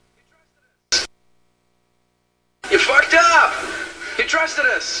You fucked up! You trusted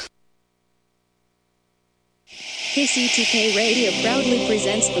us! KCTK Radio proudly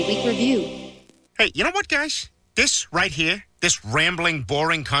presents the Week Review. Hey, you know what, guys? This right here, this rambling,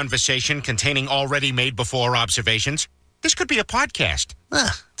 boring conversation containing already made before observations, this could be a podcast.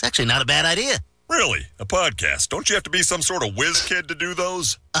 It's actually not a bad idea. Really? A podcast? Don't you have to be some sort of whiz kid to do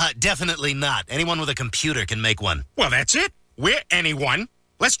those? Definitely not. Anyone with a computer can make one. Well, that's it. We're anyone.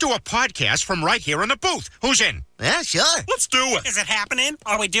 Let's do a podcast from right here in the booth. Who's in? Yeah, sure. Let's do it. Is it happening?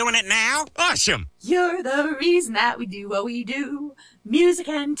 Are we doing it now? Awesome. You're the reason that we do what we do. Music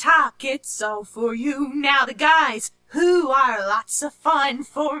and talk, it's all for you. Now the guys who are lots of fun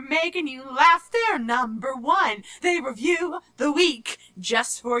for making you laugh, they're number one. They review the week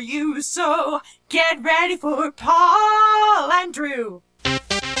just for you. So get ready for Paul and Drew.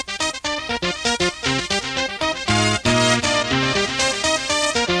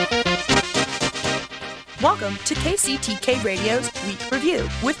 Welcome to KCTK Radio's Week Review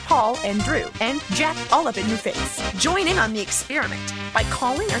with Paul and Drew and Jack all up in your face. Join in on the experiment by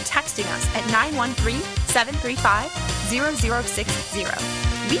calling or texting us at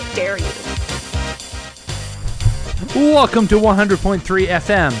 913-735-0060. We dare you. Welcome to 100.3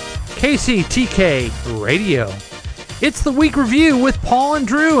 FM, KCTK Radio. It's the Week Review with Paul and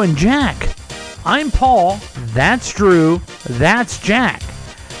Drew and Jack. I'm Paul, that's Drew, that's Jack.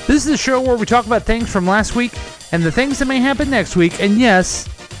 This is the show where we talk about things from last week and the things that may happen next week, and yes,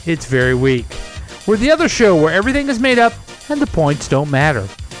 it's very weak. We're the other show where everything is made up and the points don't matter.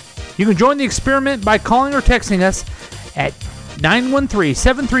 You can join the experiment by calling or texting us at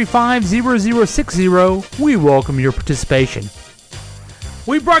 913-735-0060. We welcome your participation.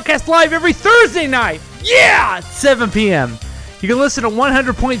 We broadcast live every Thursday night, at 7 p.m. You can listen to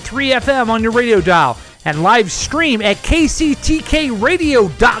 100.3 FM on your radio dial and live stream at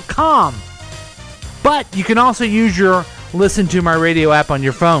kctkradio.com. But you can also use your Listen to My Radio app on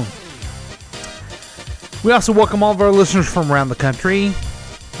your phone. We also welcome all of our listeners from around the country.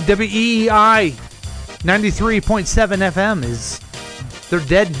 WEEI 93.7 FM they're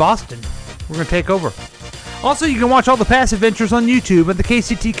dead in Boston. We're going to take over. Also, you can watch all the past adventures on YouTube at the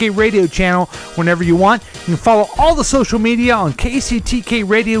KCTK Radio channel whenever you want. You can follow all the social media on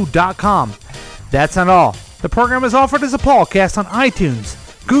kctkradio.com. That's not all. The program is offered as a podcast on iTunes,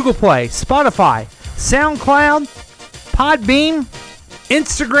 Google Play, Spotify, SoundCloud, Podbean,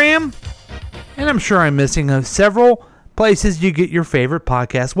 Instagram, and I'm sure I'm missing several places you get your favorite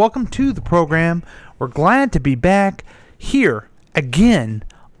podcast. Welcome to the program. We're glad to be back here again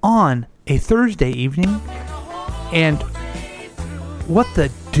on a Thursday evening. And what the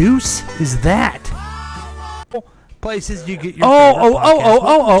deuce is that? Places you get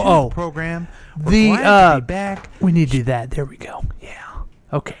your program. We need to do that. There we go. Yeah.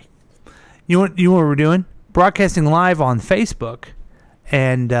 Okay. You know what we're doing? Broadcasting live on Facebook,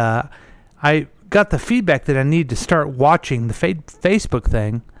 and I got the feedback that I need to start watching the Facebook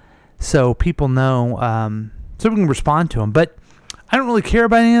thing, so people know, so we can respond to them. But I don't really care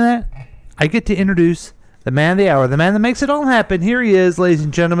about any of that. I get to introduce the man of the hour, the man that makes it all happen. Here he is, ladies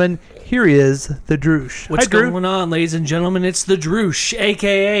and gentlemen. Here he is, the Droosh. What's Hi, Drew. going on, ladies and gentlemen? It's the Droosh,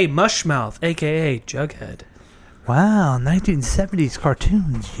 a.k.a. Mushmouth, a.k.a. Jughead. Wow, 1970s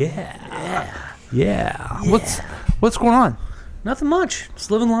cartoons. Yeah. What's going on? Nothing much. Just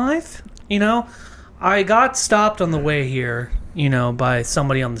living life. You know, I got stopped on the way here, by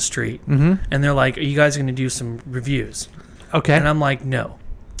somebody on the street. Mm-hmm. And they're like, are you guys going to do some reviews? Okay. And I'm like, no.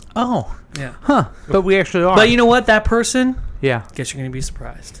 Oh. Yeah. Huh. But we actually are. But you know what? That person, yeah. Guess you're going to be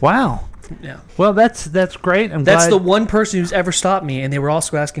surprised. Wow. Yeah. Well, that's great. That's the one person who's ever stopped me, and they were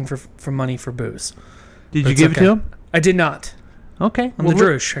also asking for money for booze. Did you give it to him? I did not. Okay. I'm the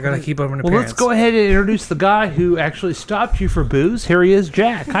Droosh. I got to keep up an appearance. Well, let's go ahead and introduce the guy who actually stopped you for booze. Here he is,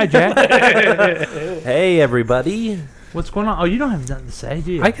 Jack. Hi, Jack. Hey, everybody. What's going on? Oh, you don't have nothing to say,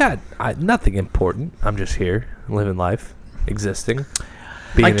 do you? I got nothing important. I'm just here, living life, existing.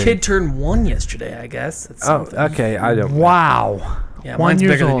 My kid turned 1 yesterday, I guess. That's something. Okay. I don't. Wow. Yeah, mine's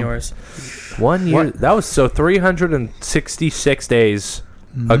bigger than yours. 1 year. What? That was 366 days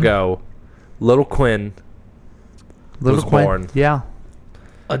ago. Little Quinn was born. Yeah.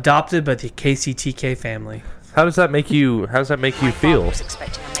 Adopted by the KCTK family. How does that make you feel?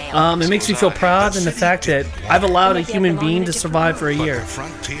 It makes me feel proud in the fact that I've allowed a human being to survive for a year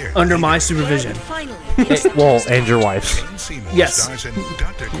under my supervision. And your wife's. Yes.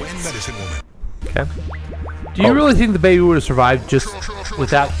 Okay. Do you really think the baby would have survived just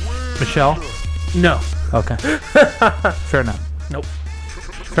without Michelle? No. Okay. Fair enough. Nope.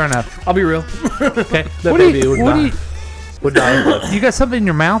 Fair enough. I'll be real. Okay. The baby would not. You got something in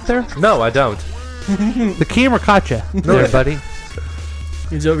your mouth there? No, I don't. The camera caught you there, buddy.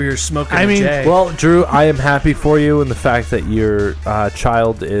 He's over here smoking I a mean, J. Well, Drew, I am happy for you in the fact that your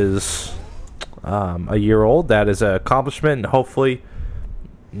child is a year old. That is an accomplishment, and hopefully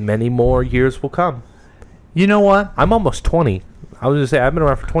many more years will come. You know what? I'm almost 20. I was going to say, I've been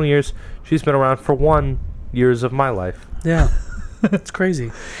around for 20 years. She's been around for 1 year of my life. Yeah. It's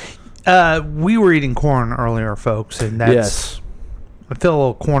crazy. We were eating corn earlier, folks, and that's... Yes. I feel a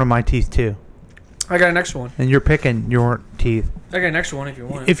little corn in my teeth, too. I got an extra one. And you're picking your teeth. I got an extra one if you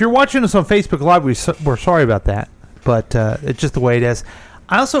want. If you're watching us on Facebook Live, we're sorry about that, but it's just the way it is.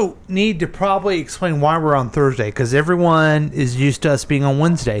 I also need to probably explain why we're on Thursday, because everyone is used to us being on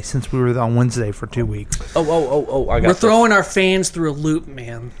Wednesday, since we were on Wednesday for 2 weeks. Oh, I got We're throwing our fans through a loop,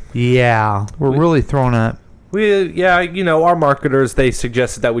 man. Yeah, we're really throwing up. Our marketers, they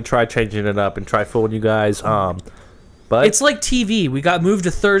suggested that we try changing it up and try fooling you guys. But It's like TV. We got moved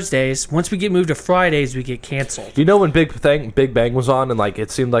to Thursdays. Once we get moved to Fridays, we get canceled. you know when Big Bang was on, and like it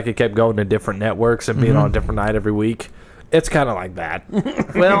seemed like it kept going to different networks and being on a different night every week? It's kind of like that.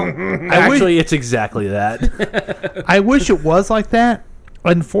 Well, Actually, it's exactly that. I wish it was like that.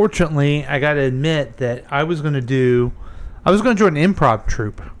 Unfortunately, I got to admit that I was going to join an improv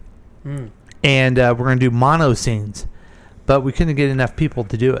troupe. And we're going to do mono scenes. But we couldn't get enough people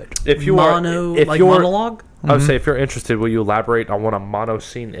to do it. If you monologue? I would say if you're interested, will you elaborate on what a mono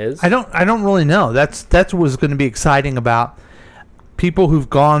scene is? I don't really know. That's what's going to be exciting about people who've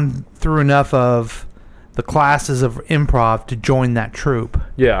gone through enough of the classes of improv to join that troupe.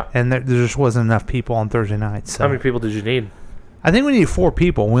 Yeah. And there just wasn't enough people on Thursday nights. So. How many people did you need? I think we needed 4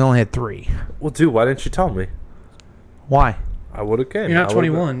 people. We only had 3. Well, dude, why didn't you tell me? Why? I would have came. You're not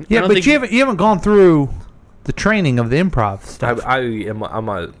 21. Yeah, but you haven't gone through the training of the improv stuff. I'm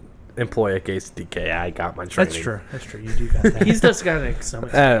a employee at KCDK. I got my training. That's true. You do got that. He's just got some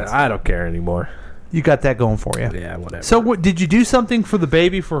experience. I don't care anymore. You got that going for you. Yeah, whatever. So, what did you do something for the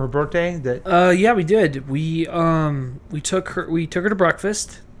baby for her birthday? Yeah, we did. We took her to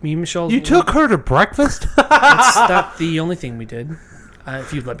breakfast. Me and Michelle. You took her to breakfast? That's the only thing we did.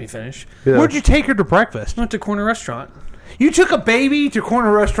 If you'd let me finish. Yeah. Where'd you take her to breakfast? We went to Corner Restaurant. You took a baby to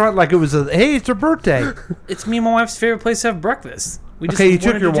Corner Restaurant like it was hey, it's her birthday. It's me and my wife's favorite place to have breakfast. You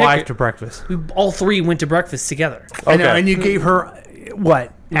took your wife to breakfast. We all 3 went to breakfast together. Okay. And you gave her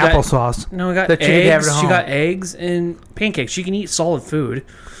what? Applesauce. No, we got that eggs. She got eggs and pancakes. She can eat solid food.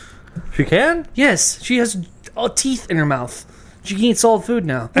 She can? Yes, she has teeth in her mouth. She can eat solid food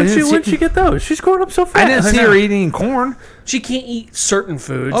now. Where'd she get those? She's growing up so fast. I didn't see her eating corn. She can't eat certain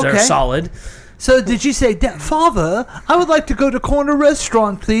foods that are solid. So did you say, Father, I would like to go to Corner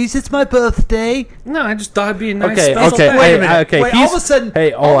Restaurant, please. It's my birthday. No, I just thought it'd be a nice Okay, special okay, thing. Wait a minute. okay. Wait, all of a sudden, Hey,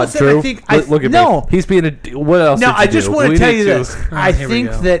 hold on, Drew. Look at me. He's being a. What else? No, did you I just do? want We to tell need you this. I here we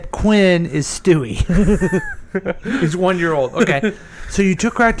think go. that Quinn is Stewie. He's 1 year old. Okay. So you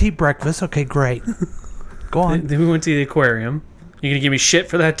took her out to eat breakfast. Okay, great. Go on. Then we went to the aquarium. You gonna give me shit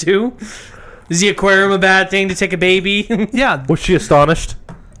for that too? Is the aquarium a bad thing to take a baby? Yeah. Was she astonished?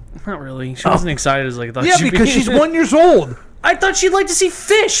 Not really. She wasn't excited as like I thought Yeah, she'd because be. she's 1 year old. I thought she'd like to see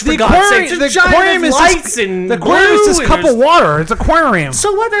fish. For The God's sake, aquarium, there's the giant aquarium is lights this, and the aquarium is blue this and cup of there's- water. It's an aquarium.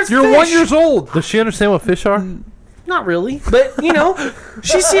 So what? There's You're fish. 1 year old. Does she understand what fish are? Not really, but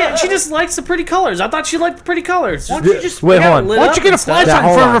she just likes the pretty colors. I thought she liked the pretty colors. Why don't you just Wait, hold on. Why don't you get a flashlight in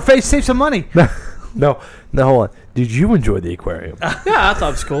hold front on. of her face? Save some money. No, hold on. Did you enjoy the aquarium? Yeah, I thought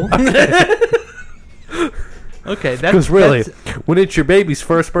it was cool. Okay, Because really, when it's your baby's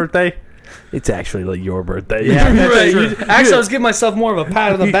first birthday, it's actually like your birthday. Yeah, that's Right. true. Actually, I was giving myself more of a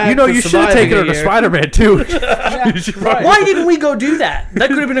pat on the back. You should have taken her to Spider-Man too. Why didn't we go do that? That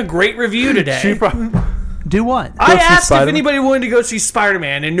could have been a great review today. Do what? I Go see asked if Spider-Man? anybody wanted to go see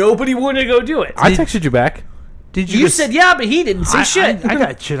Spider-Man, and nobody wanted to go do it. I texted you back. Did You said yeah, but he didn't say shit. I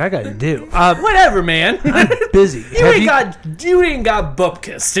got shit I got to do. Whatever, man. Busy. You ain't got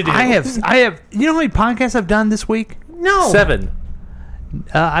bupkis to do. I have. You know how many podcasts I've done this week? no 7.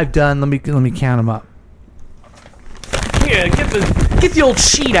 I've done. Let me count them up. Yeah, get the old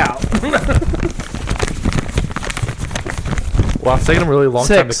sheet out. Well, it's taking a really long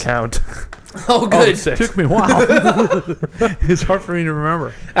time to 6. count. Oh, good. 6. Took me a while. It's hard for me to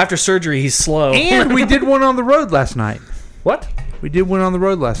remember. After surgery, he's slow. And we did one on the road last night. What? We did one on the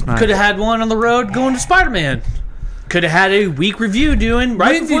road last night. Could have had one on the road going to Spider-Man. Could have had a week review doing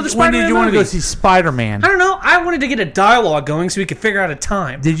right before the when Spider-Man did you want to movie. go see Spider-Man? I don't know. I wanted to get a dialogue going so we could figure out a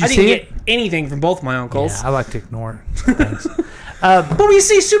time. Did you I didn't see get anything from both my uncles. Yeah, I like to ignore things. But we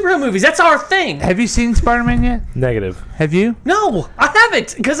see superhero movies. That's our thing. Have you seen Spider-Man yet? Negative. Have you? No, I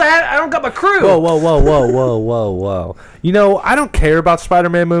haven't because I don't got my crew. Whoa. You know, I don't care about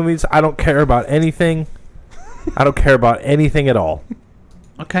Spider-Man movies. I don't care about anything. I don't care about anything at all.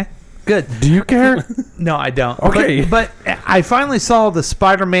 Okay. Good. Do you care? No, I don't. Okay. But I finally saw the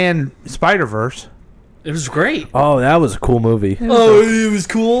Spider-Man Spider-Verse. It was great. Oh, that was a cool movie. It was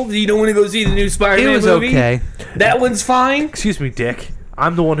cool. You don't want to go see the new Spider-Man It was movie? okay. That one's fine. Excuse me, Dick.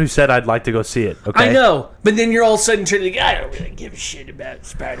 I'm the one who said I'd like to go see it. Okay. I know, but then you're all of a sudden trying to I don't really give a shit about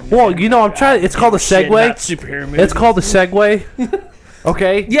Spider-Man. Well, you know, I'm trying. It's called a segue. Superhero movies. It's called a segue.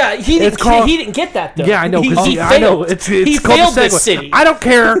 Okay. Yeah, he didn't get that though. Yeah, I know. He I know. failed. It's he called failed a segue. this city. I don't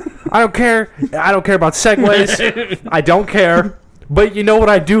care. I don't care about segues. I don't care. But you know what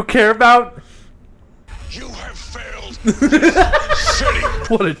I do care about? You have failed.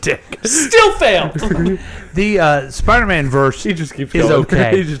 What a dick. Still failed. The Spider-Man verse He just keeps is going.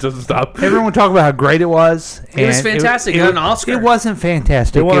 okay. He just doesn't stop. Everyone talked about how great it was. It was and fantastic. It got an Oscar. It wasn't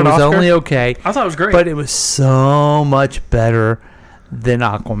fantastic. It won It an was Oscar? only okay. I thought it was great. But it was so much better than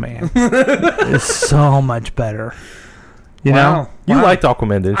Aquaman. It was so much better. You know? You liked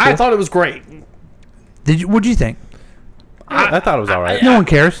Aquaman, didn't you? I thought it was great. Did you? What'd you think? I thought it was all right. No one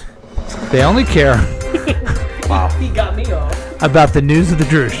cares. They only care He got me off. about the news of the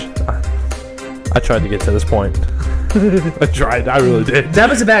Drush. I tried to get to this point. I tried. I really did. That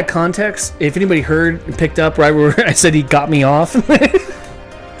was a bad context. If anybody heard and picked up right where I said he got me off.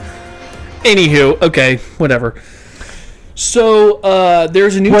 Anywho, okay, whatever. So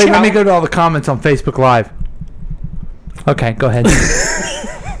there's a new. Wait, let me go to all the comments on Facebook Live. Okay, go ahead.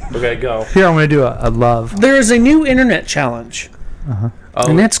 Okay, go. Here, I'm going to do a love. There is a new internet challenge,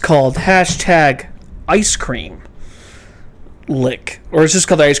 and that's called hashtag ice cream lick, or it's just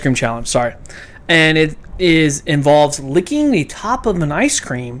called the ice cream challenge. Sorry, and it involves licking the top of an ice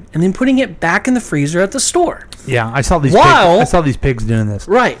cream and then putting it back in the freezer at the store. Yeah, I saw these. Wow. I saw these pigs doing this.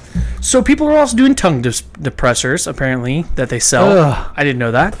 Right. So people are also doing tongue depressors, apparently, that they sell. Ugh. I didn't know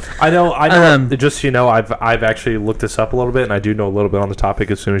that. I know. Just so you know, I've actually looked this up a little bit, and I do know a little bit on the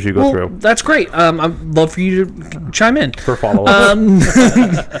topic as soon as you go through. That's great. I'd love for you to chime in. For follow-up.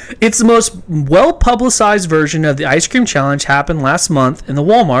 It's the most well-publicized version of the ice cream challenge happened last month in the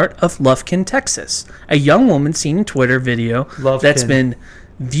Walmart of Lufkin, Texas. A young woman seen in Twitter video that's been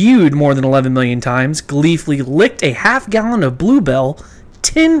viewed more than 11 million times gleefully licked a half-gallon of Bluebell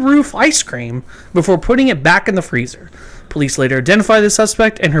tin roof ice cream before putting it back in the freezer. Police later identified the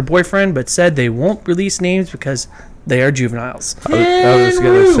suspect and her boyfriend, but said they won't release names because they are juveniles. I was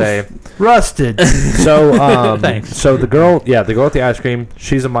gonna say rusted. So, Thanks. So the girl with the ice cream,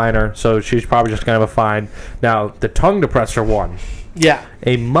 she's a minor, so she's probably just gonna have a fine. Now the tongue depressor one. Yeah.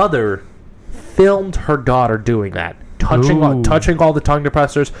 A mother filmed her daughter doing that, touching all the tongue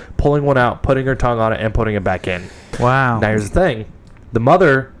depressors, pulling one out, putting her tongue on it, and putting it back in. Wow. Now here's the thing: the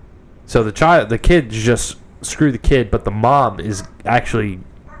mother, so the kid just screw the kid, but the mom is actually,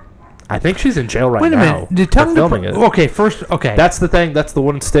 I think she's in jail right now. Wait a minute. The tongue filming it. Okay, first, okay. That's the thing. That's the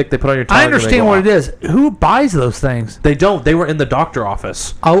wooden stick they put on your tongue. I understand what it is. Who buys those things? They don't. They were in the doctor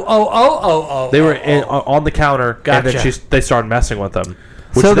office. Oh. They were on the counter, and Gotcha. then they started messing with them.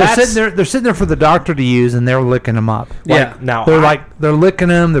 So they're sitting there for the doctor to use, and they're licking them up. Yeah. Now They're licking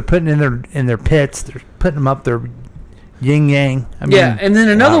them. They're putting in their pits. They're putting them up their yin yang. I mean, Yeah, and then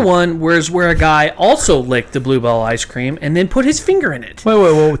another one where a guy also licked the Bluebell ice cream and then put his finger in it.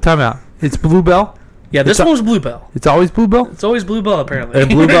 Wait, time out. It's Bluebell? Yeah, this one was Bluebell. It's always Bluebell? It's always Bluebell, apparently. And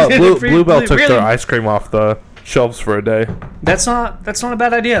Bluebell took Really? their ice cream off the shelves for a day. That's not a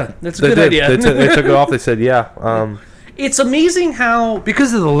bad idea. That's a They good did. idea. They took it off. They said, yeah. It's amazing how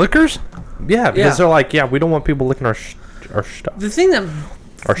Because of the liquors? Yeah, because Yeah. they're like, yeah, we don't want people licking our stuff. the thing that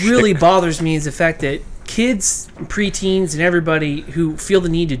Our really shtick. bothers me is the fact that kids, preteens, and everybody who feel the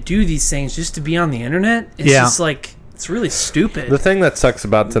need to do these things just to be on the internet, it's just like, it's really stupid. The thing that sucks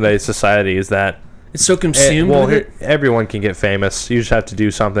about today's society is that It's so consumed with it. everyone can get famous. You just have to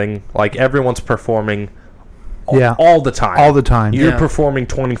do something. Like, everyone's performing Yeah. all the time. All the time. You're Yeah. performing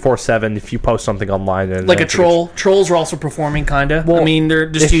 24/7 if you post something online. And Like a it's- troll. Trolls are also performing, kind of. Well, I mean, they're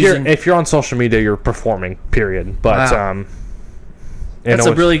just if using... if you're on social media, you're performing, period. But, Wow. you That's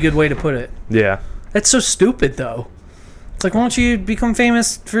know, a really good way to put it. yeah. That's so stupid, though. It's like, why don't you become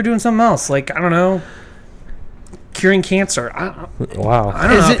famous for doing something else? Like, I don't know, curing cancer. Wow. I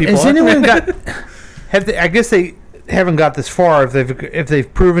don't know how people Has are. anyone got... I guess they haven't got this far if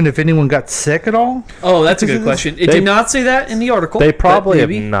they've proven if anyone got sick at all. Oh, that's a Because good of question. It They- did not say that in the article. They but probably have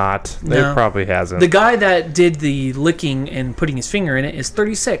maybe. not. They No. probably hasn't. The guy that did the licking and putting his finger in it is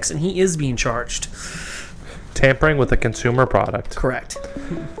 36, and he is being charged. tampering with a consumer product. Correct.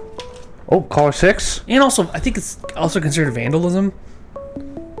 Oh, caller 6? And also, I think it's also considered vandalism.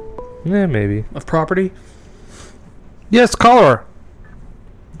 Yeah, maybe. Of property. Yes, caller.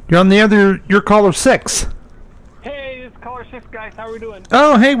 You're on the other. You're caller 6. Hey, it's caller 6, guys. How are we doing?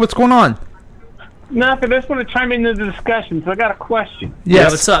 Oh, hey, what's going on? Nothing. I just want to chime into the discussion. So I got a question. Yes. Yeah,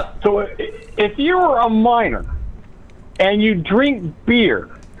 what's up? So if you're a minor and you drink beer,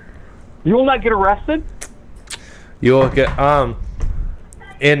 you will not get arrested? You'll get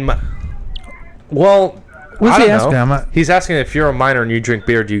in my, well, What's I he don't asking? know. He's asking if you're a minor and you drink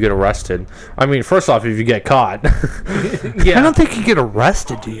beer, do you get arrested? I mean, first off, if you get caught. I don't think you get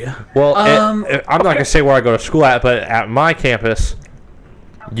arrested, do you? Well, I'm not gonna say where I go to school at, but at my campus,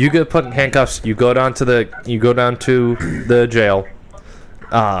 you get put in handcuffs. You go down to the jail.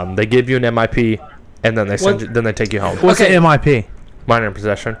 They give you an MIP, and then they send you, then they take you home. What's Okay. the MIP? Minor in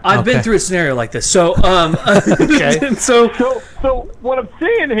possession. I've been Okay. through a scenario like this. So, Okay. So what I'm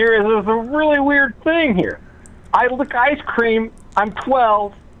seeing here is there's a really weird thing here. I lick ice cream. I'm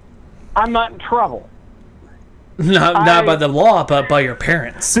 12. I'm not in trouble. not by the law, but by your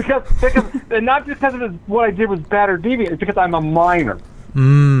parents. Because and not because of what I did was bad or deviant. It's because I'm a minor.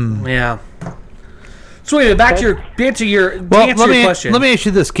 Yeah. So wait, back to your Well, answer your question. let me ask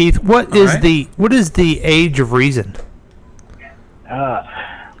you this, Keith. What is the age of reason?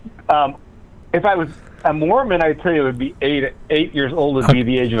 If I was a Mormon, I'd tell you it would be 8 years old would be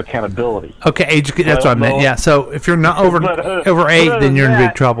the age of accountability. Okay, age. That's what I meant. Yeah. So if you're not over 8, then you're in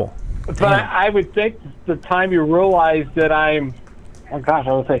big trouble. But I would think the time you realize that I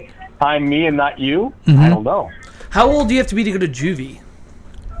would say I'm me and not you. I don't know. How old do you have to be to go to juvie?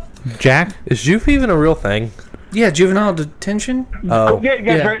 Jack, is juvie even a real thing? Yeah, juvenile detention. Oh, Yeah,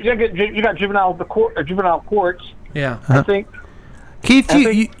 you got juvenile courts. Yeah. I think. Keith,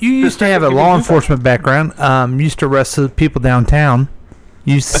 you used to have a law enforcement background. You used to arrest the people downtown.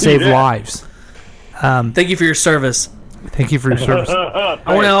 You used to save lives. Thank you for your service. Thank you for your service.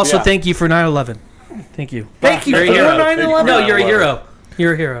 I want to also thank you for 9/11. Thank you. Thank you You're for a hero. 9/11. No, you're a hero.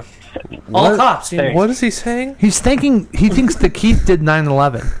 You're a hero. All cops. You know. What is he saying? He thinks that Keith did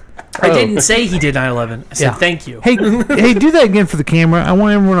 9/11. I didn't say he did 9/11. I said thank you. Hey, hey, do that again for the camera. I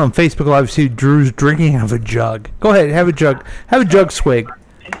want everyone on Facebook Live to see Drew's drinking out of a jug. Go ahead, have a jug. Have a jug swig.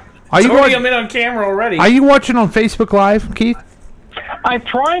 Are you I'm in on camera already. Are you watching on Facebook Live, Keith? I'm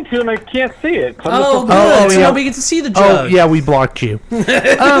trying to, and I can't see it. So Oh, good. Oh, So yeah. nobody gets to see the Oh, jug. yeah, we blocked you.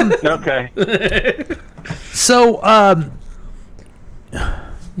 Okay. So,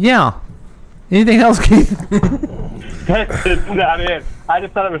 yeah. Anything else, Keith? That's not it. I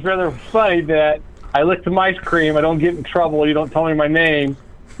just thought it was rather funny that I lick some ice cream. I don't get in trouble. You don't tell me my name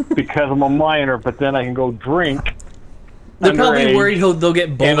because I'm a minor, but then I can go drink. They're probably underage, worried they'll get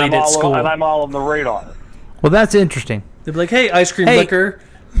and bullied at school. and I'm all on the radar. Well, that's interesting. They'll be like, hey, ice cream Hey. liquor.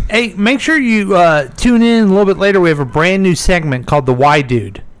 Hey, make sure you tune in a little bit later. We have a brand new segment called The Why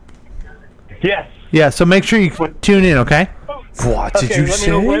Dude. Yes. Yeah, so make sure you tune in, okay? What did you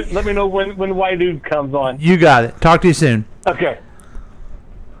say? Let me know when White Dude comes on. You got it. Talk to you soon. Okay.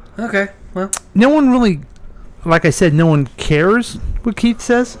 Okay, well. No one really, like I said, no one cares what Keith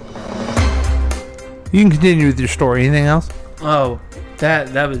says. You can continue with your story. Anything else? Oh,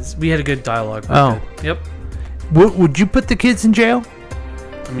 that was, we had a good dialogue. Oh. Yep. Would you put the kids in jail?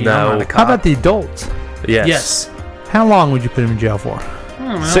 I mean, No. I'm not a How cop. about the adults? Yes. Yes. How long would you put them in jail for?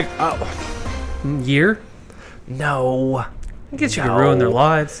 Year? No. I guess you could ruin their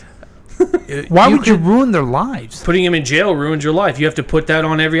lives. Why would you ruin their lives? Putting them in jail ruins your life. You have to put that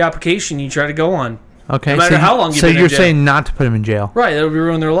on every application you try to go on. Okay. No matter how long you've so been in you're jail. saying not to put them in jail? Right, that would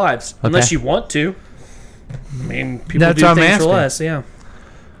ruin their lives. Okay. Unless you want to. I mean, people That's do what I'm things asking. for less, yeah.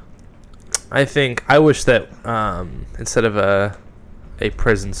 I wish that instead of a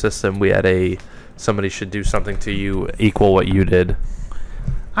prison system, we had somebody should do something to you equal what you did.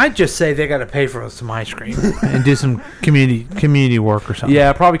 I'd just say they got to pay for some ice cream and do some community work or something.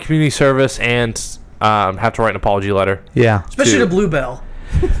 Yeah, probably community service and have to write an apology letter. Yeah. Especially to Bluebell.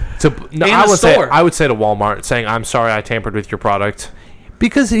 No, And I the would store. say to Walmart saying I'm sorry I tampered with your product.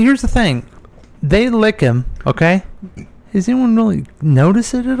 Because here's the thing. They lick him, okay? Does anyone really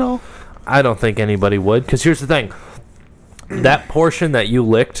notice it at all? I don't think anybody would, because here's the thing. That portion that you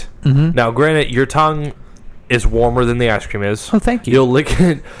licked, now granted, your tongue is warmer than the ice cream is. Oh, thank you. You'll lick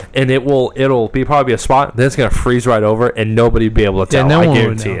it, and it'll be probably a spot, then it's going to freeze right over, and nobody will be able to tell. no I one would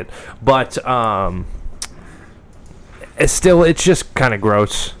guarantee know. it. But it's just kind of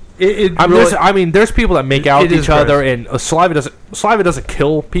gross. There's people that make out with each other, and saliva doesn't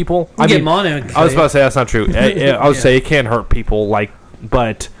kill people. You get mono. I was about to say that's not true. I would say it can hurt people,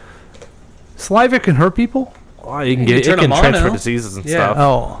 but Saliva can hurt people? Well, you can get it turn can a transfer mono. diseases and Yeah. stuff.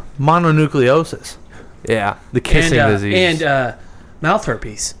 Oh, mononucleosis. Yeah, the kissing disease. And mouth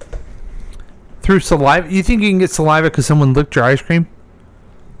herpes. Through saliva? You think you can get saliva because someone licked your ice cream?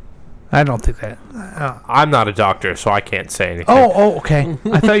 I don't think that. I'm not a doctor, so I can't say anything. Oh, okay.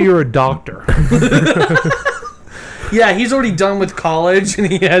 I thought you were a doctor. Yeah, he's already done with college and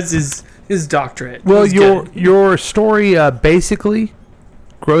he has his doctorate. Well, He's your story basically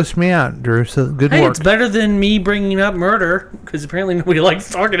grossed me out, Drew. So good Hey, work. it's better than me bringing up murder because apparently nobody likes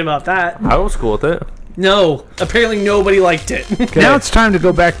talking about that. I was cool with it. No, apparently nobody liked it. Now it's time to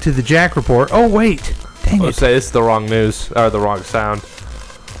go back to the Jack report. Oh wait, dang Let's it. say it's the wrong news or the wrong sound.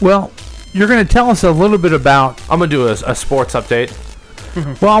 Well, you're going to tell us a little bit about. I'm gonna do a sports update.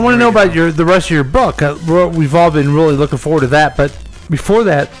 Well, I want to know about the rest of your book. We've all been really looking forward to that. But before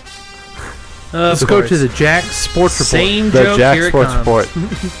that, let's go to the Jack Sports Report. Same The joke, Jack here it Sports comes. Report.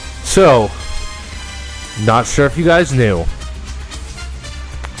 So, not sure if you guys knew,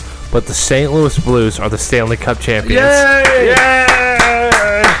 but the St. Louis Blues are the Stanley Cup champions. Yay!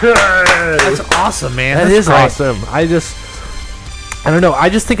 That's awesome, man. That That's is great. awesome. I don't know. I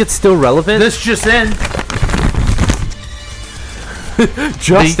just think it's still relevant. This just in.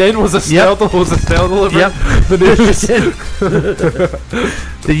 Justin was a sale delivered. Yep. The news just in.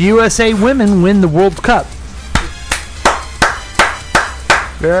 The USA women win the World Cup.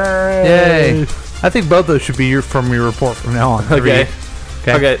 Yay! I think both those should be from your report from now on. Okay.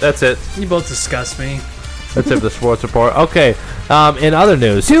 Okay, that's it. You both disgust me. That's it for the sports report. Okay. In other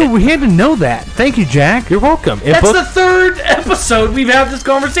news, Dude, we had to know that. Thank you, Jack. you're welcome. In That's book- the third episode we've had this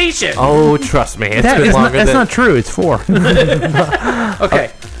conversation. Oh, trust me, it's been longer That's than not true. It's 4.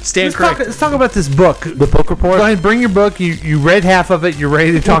 Okay, stand correct. Let's talk about this book. the book report. Go ahead, bring your book. You read half of it. You're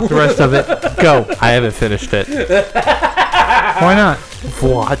ready to talk the rest of it. Go. I haven't finished it. Why not?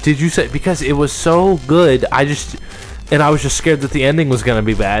 What did you say? Because it was so good. I was just scared that the ending was gonna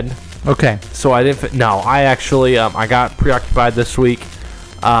be bad. Okay. So I didn't. No, I actually I got preoccupied this week,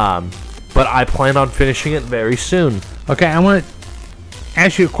 but I plan on finishing it very soon. Okay, I want to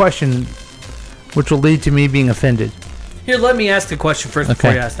ask you a question, which will lead to me being offended. Here, let me ask the question first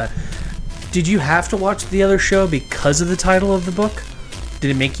before Okay. you ask that. Did you have to watch the other show because of the title of the book? Did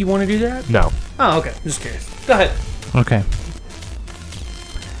it make you want to do that? No. Oh, okay. Just curious. Go ahead. Okay.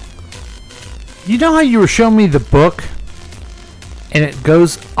 You know how you were showing me the book, and it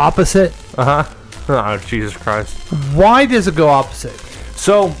goes opposite? Oh, Jesus Christ. Why does it go opposite?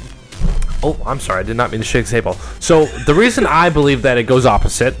 So, I'm sorry, I did not mean to shake the table. So, the reason I believe that it goes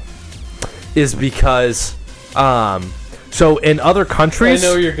opposite is because, so in other countries, I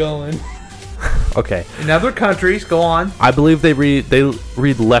know where you're going. okay, In other countries, go on. I believe they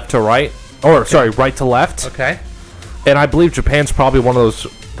read left to right, or sorry, right to left, Okay. and I believe Japan's probably one of those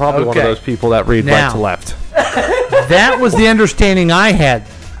Okay. people that read Now. right to left. That was the understanding I had.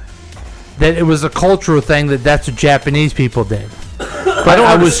 That it was a cultural thing, that's what Japanese people did. But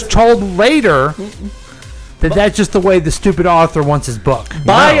I was told later that that's just the way the stupid author wants his book.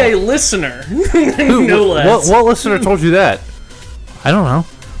 By a listener. Who- No less. What listener told you that? I don't know.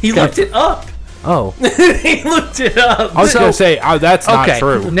 He looked it up. Oh, He looked it up. I was gonna say that's not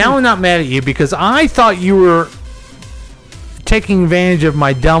true. Now I'm not mad at you because I thought you were taking advantage of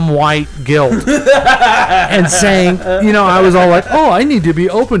my dumb white guilt and saying, I was all like, oh, I need to be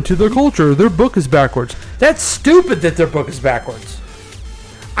open to their culture. Their book is backwards. That's stupid that their book is backwards.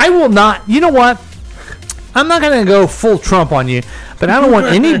 I will not. You know what? I'm not going to go full Trump on you, but I don't want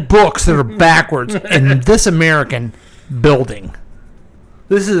any books that are backwards in this American building.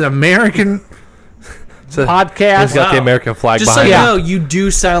 This is an American podcast. He's got the American flag Just so behind you him. know, you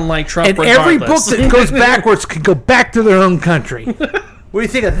do sound like Trump. And every book regardless. that goes backwards can go back to their own country. What do you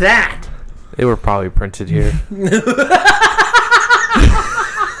think of that? They were probably printed here.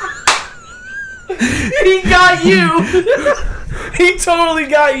 He got you. He totally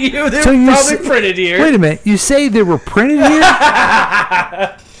got you. They So were you probably s- printed here. Wait a minute. You say they were printed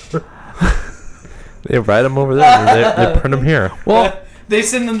here? They write them over there. They print them here. Well, They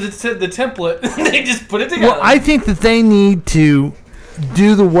send them the template. They just put it together. well, I think that they need to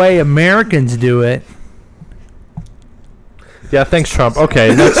do the way Americans do it. Yeah, thanks, Trump.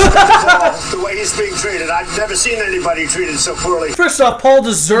 Okay, next. The way he's being treated. I've never seen anybody treated so poorly. First off, Paul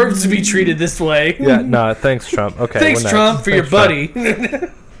deserves to be treated this way. Yeah, no, thanks, Trump. Okay, Thanks, we're next. Trump, for your Thanks, buddy.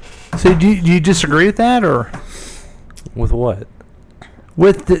 So do you disagree with that, or Trump. With what?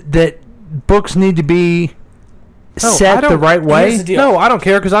 with that books need to be No, I set the don't- right way? Here's the deal. No, I don't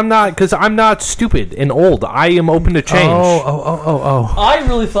care because I'm not stupid and old. I am open to change. Oh. I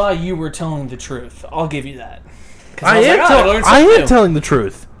really thought you were telling the truth. I'll give you that. 'Cause I was am, like, oh, I learned I something am new. telling the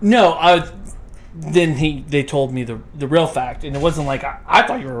truth. No, then they told me the real fact, and it wasn't like I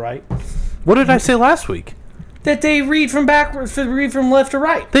thought you were right. What did I say last week? That they read from backwards, read from left to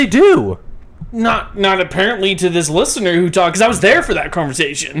right. They do. Not apparently to this listener who talked, because I was there for that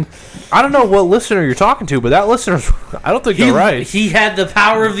conversation. I don't know what listener you're talking to, but that listener's, I don't think they're right. He had the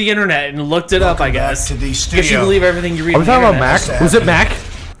power of the internet and looked it up, I guess. To the Guess you studio. believe everything you read. Are we on the talking about internet. Mac? Was it Mac?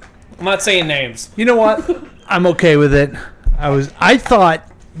 I'm not saying names. You know what? I'm okay with it. I thought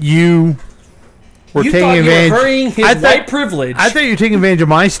you were You taking thought you were advantage. hurrying his white privilege. I thought you were taking advantage of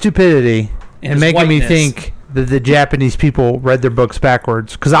my stupidity and his making me whiteness. think that the Japanese people read their books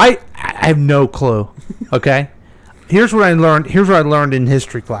backwards. Because I have no clue. Okay, here's what I learned. Here's what I learned in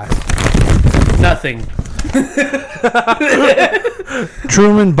history class. Nothing.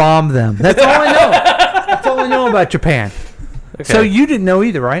 Truman bombed them. That's all I know. That's all I know about Japan. Okay. So you didn't know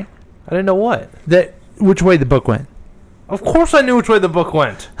either, right? I didn't know what. Which way the book went. Of course I knew which way the book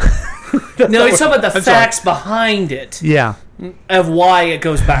went. No, he's talking about the I'm sorry. facts behind it. Yeah. Of why it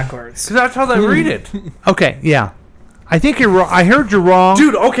goes backwards. Because that's how they read it. Okay. Yeah. I think you're wrong. I heard you're wrong.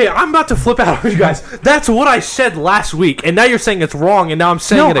 Dude, okay, I'm about to flip out on you guys. That's what I said last week, and now you're saying it's wrong, and now I'm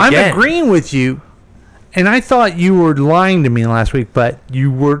saying it again. I'm agreeing with you, and I thought you were lying to me last week, but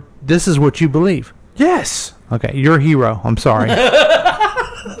you were. This is what you believe. Yes. Okay, you're a hero. I'm sorry.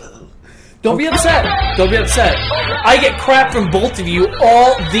 Don't be upset. Don't be upset. I get crap from both of you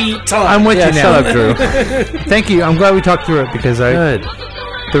all the time. I'm with you now. Shut up, Drew. Thank you. I'm glad we talked through it because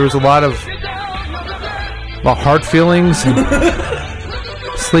there was a lot of hard feelings and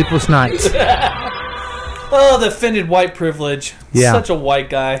sleepless nights. Oh, the offended white privilege. Yeah. Such a white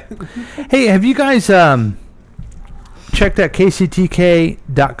guy. Hey, have you guys checked out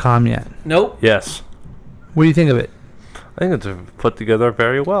KCTK.com yet? Nope. Yes. What do you think of it? I think it's put together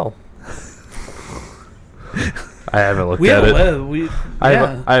very well. I haven't looked We at it. I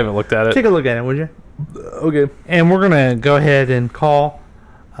I haven't looked at it. Take a look at it, would you? Okay. And we're going to go ahead and call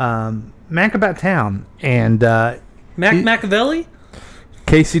Mac About Town. And Machiavelli?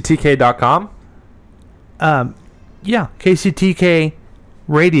 KCTK.com? Yeah,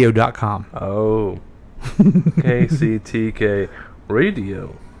 KCTKradio.com. Oh.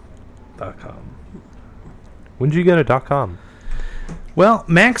 KCTKradio.com. When did you get a .com? Well,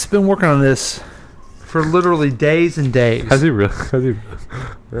 Mac's been working on this for literally days and days. Has he really?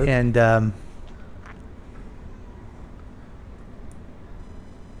 And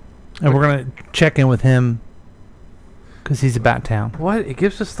we're going to check in with him because he's about town. What? It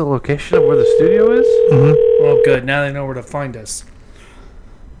gives us the location of where the studio is? Mm-hmm. Oh, good. Now they know where to find us.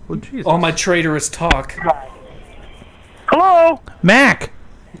 Well, Jesus. All my traitorous talk. Hello? Mac!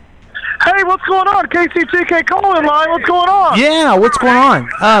 Hey, what's going on? KCTK calling line. What's going on? Yeah, what's going on?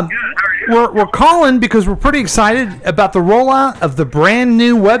 We're calling because we're pretty excited about the rollout of the brand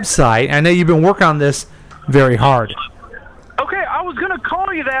new website. I know you've been working on this very hard. Okay, I was going to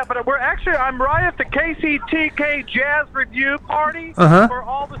call you that, but I'm right at the KCTK Jazz Review party for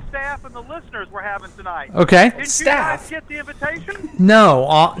all the staff and the listeners we're having tonight. Okay. Did Staff? you guys get the invitation?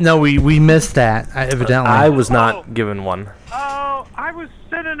 No, we missed that, evidently. I was not given one. Oh, I was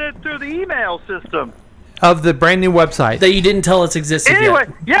sending it through the email system. Of the brand new website. That you didn't tell us existed Anyway,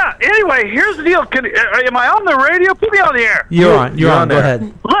 yet. here's the deal. Am I on the radio? Put me on the air. You're on. Go there.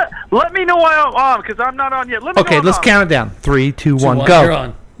 ahead. Let me know why I'm on, because I'm not on yet. Let me know Okay, I'm let's on. count it down. 3, 2, 1, You're go.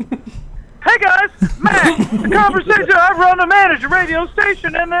 on. Hey guys, Mac, the conversation. I run and manage a radio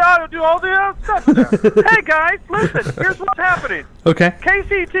station, and I do all the stuff there. Hey guys, listen. Here's what's happening. Okay.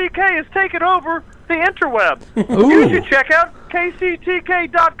 KCTK is taking over the interweb. Ooh. You should check out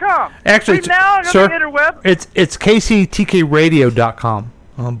KCTK.com. Actually, we now on sir, the interweb. It's KCTKradio.com.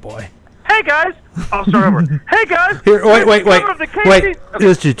 Oh boy. Hey guys, I'll start over. Hey guys. Here, wait. Cover of the KC Wait.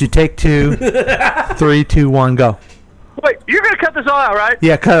 Let's just take 2, 3, 2, 1, go. Wait, you're gonna cut this all out, right?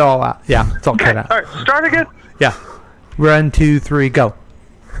 Yeah, cut it all out. Yeah, it's all cut Okay. out. All right, start again. Yeah. 1, 2, 3, go.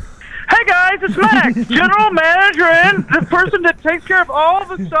 Hey guys, it's Mac, general manager and the person that takes care of all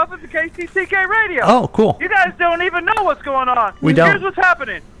the stuff at the KCTK radio. Oh, cool. You guys don't even know what's going on. We don't. Here's what's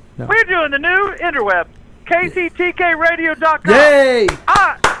happening. No. We're doing the new interweb, KCTKradio.com. Yay!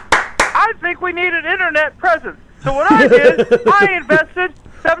 I think we need an internet presence. So what I did, I invested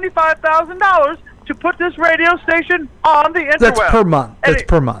 $75,000 to put this radio station on the interweb. That's per month. That's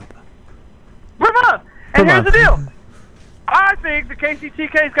per month. Per month. And Per here's the month. deal. I think the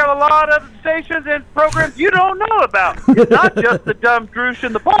KCTK's got a lot of stations and programs you don't know about. Not just the dumb Droosh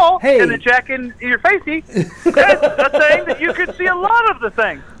and the ball and the Jack in your facey. That's a thing that you could see a lot of the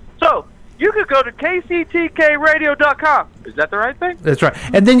things. So you could go to KCTKradio.com. Is that the right thing? That's right.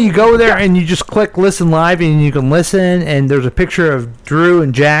 And then you go there and you just click listen live and you can listen and there's a picture of Drew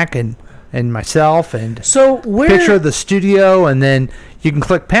and Jack and and myself, and so picture of the studio, and then you can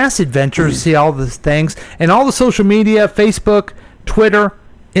click past adventures to see all the things, and all the social media, Facebook, Twitter,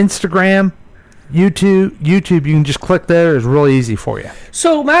 Instagram, YouTube. You can just click there. It's really easy for you.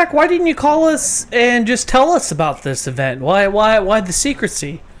 So, Mac, why didn't you call us and just tell us about this event? Why the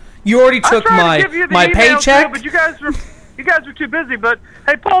secrecy? You already took my paycheck. Too, but you guys were too busy. But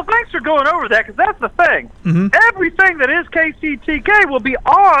hey, Paul, thanks for going over that, because that's the thing. Mm-hmm. Everything that is KCTK will be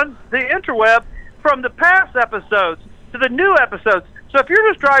on the interweb, from the past episodes to the new episodes. So if you're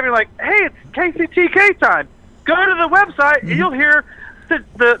just driving like, hey, it's KCTK time, go to the website and you'll hear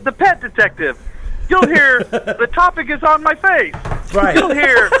the pet detective. You'll hear the topic is on my face. Right. You'll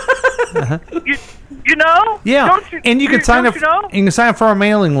hear, you know? Yeah, and you can sign up. You know? You can sign up for our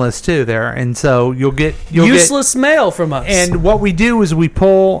mailing list too there, and so you'll get useless mail from us. And what we do is we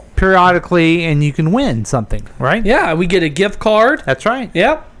pull periodically, and you can win something, right? Yeah, we get a gift card. That's right.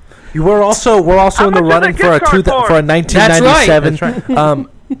 Yep. We're also in the running for a 1997 That's right.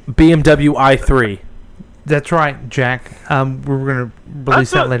 BMW i3. That's right, Jack. We're going to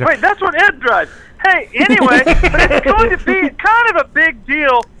release that later. Wait, that's what Ed drives. Hey, anyway, but it's going to be kind of a big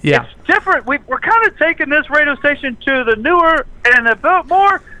deal. Yeah. It's different. We're kind of taking this radio station to the newer and a bit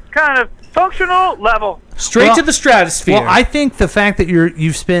more kind of functional level. Straight to the stratosphere. Well, I think the fact that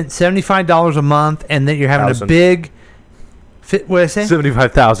you've spent $75 a month and that you're having a big... What did I say?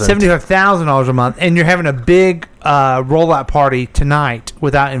 $75,000 a month, and you're having a big rollout party tonight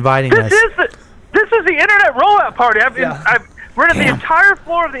without inviting us. This is the internet rollout party. I've rented the entire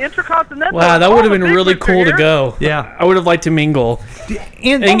floor of the Intercontinental. Wow, that would have been really cool to go. Yeah, I would have liked to mingle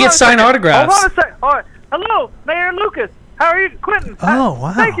and Hold get on signed a second. autographs. Hold on a second. All right. Hello, Mayor Lucas. How are you, Quentin? Oh,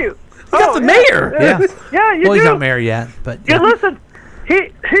 wow. Thank you. You got the mayor. Yeah. Yeah, you well, do. he's not mayor yet, but You listen.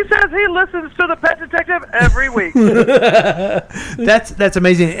 He says he listens to the Pet Detective every week. that's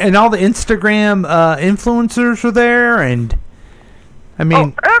amazing, and all the Instagram influencers are there, and I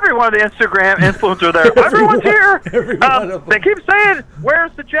mean, every one of the Instagram influencers are there. Everyone's here. They keep saying,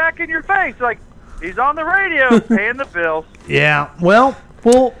 "Where's the Jack in your face?" Like, he's on the radio paying the bills. yeah. Well,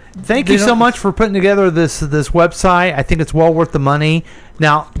 thank you so much for putting together this website. I think it's well worth the money.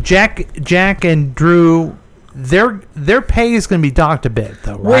 Now, Jack and Drew. Their pay is going to be docked a bit,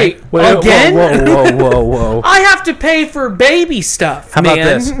 though, right? Wait, again? Whoa. I have to pay for baby stuff, How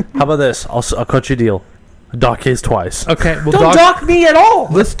man. about this? I'll cut you a deal. Dock his twice. Okay, well, Don't dock me at all.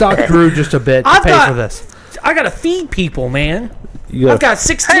 Let's dock Drew just a bit to pay for this. I got to feed people, man. I've got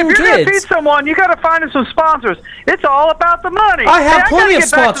 16 Hey, if you're kids. going to feed someone, you got to find some sponsors. It's all about the money. I have Hey, plenty gotta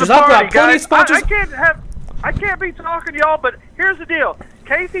of get back to the sponsors. I've got party, plenty of guys. sponsors. I can't be talking to y'all, but here's the deal.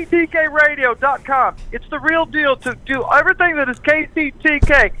 KCTKradio.com. It's the real deal to do everything that is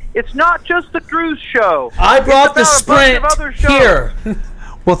KCTK. It's not just the Drew show. I brought the It's about a bunch Sprint of other shows. here.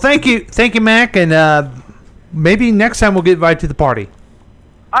 Well, thank you, Mac, and maybe next time we'll get invited to the party.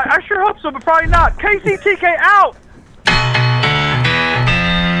 I sure hope so, but probably not. KCTK out.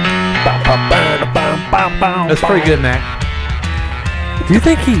 That's pretty good, Mac. Do you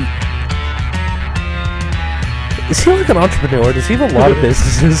think is he like an entrepreneur? Does he have a lot of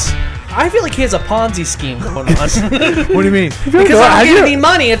businesses? I feel like he has a Ponzi scheme going on. What do you mean? Because I'm giving me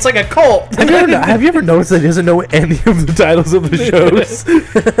money. It's like a cult. Have you ever noticed that he doesn't know any of the titles of the shows?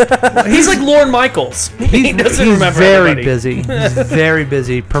 He's like Lorne Michaels. He doesn't remember very everybody. busy. He's very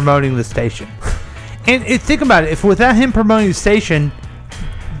busy promoting the station. And think about it. If without him promoting the station,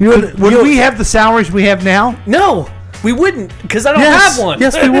 would we have the salaries we have now? No, we wouldn't, because I don't have one.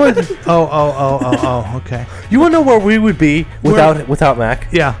 Yes, we would. Oh, okay. You want to know where we would be without Mac?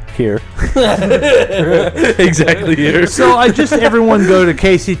 Yeah. Here. Exactly here. So everyone go to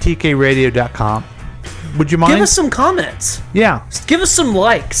kctkradio.com. Would you mind? Give us some comments. Yeah. Give us some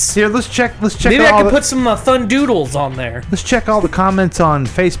likes. Here, let's check. Maybe I can put some fun doodles on there. Let's check all the comments on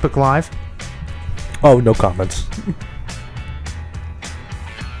Facebook Live. Oh, no comments.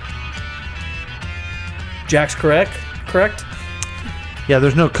 Jack's correct? Yeah,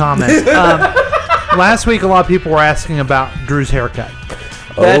 there's no comments. Last week, a lot of people were asking about Drew's haircut.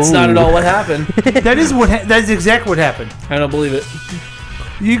 That's not at all what happened. That is exactly what happened. I don't believe it.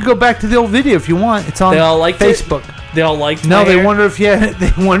 You can go back to the old video if you want. It's on Facebook. They all liked No, my they hair? wonder if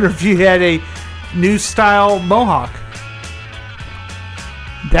you had a new style mohawk.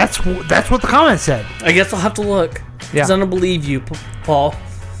 That's what the comment said. I guess I'll have to look. Yeah. Because I don't believe you, Paul.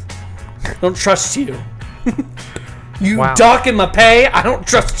 I don't trust you. You docking my pay? I don't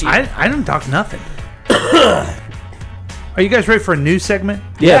trust you. I don't dock nothing. Are you guys ready for a new segment?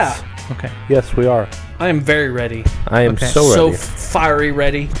 Yes. Yeah. Okay. Yes, we are. I am very ready. I am so ready. So fiery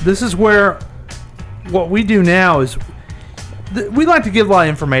ready. This is where what we do now is we like to give a lot of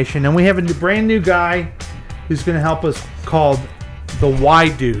information, and we have a brand new guy who's going to help us called the Y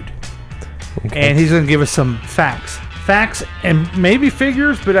Dude. Okay. And he's going to give us some facts and maybe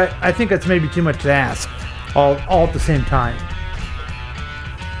figures, but I think that's maybe too much to ask all at the same time.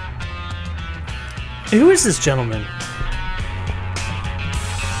 Who is this gentleman?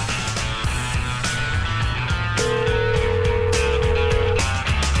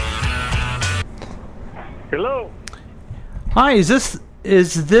 Hello. Hi, is this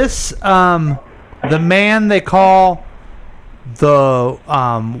the man they call the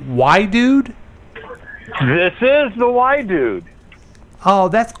Y Dude? This is the Y Dude. Oh,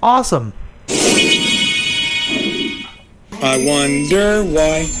 that's awesome. I wondered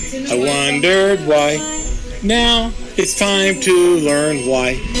why. Now it's time to learn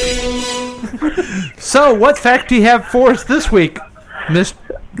why. So, what fact do you have for us this week, Miss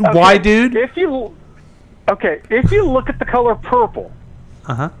Y Dude? If you look at the color purple,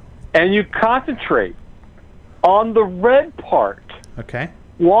 and you concentrate on the red part,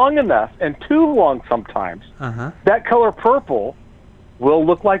 long enough and too long sometimes, that color purple will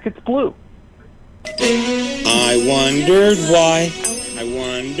look like it's blue. I wondered why.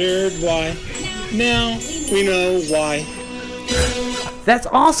 Now we know why. That's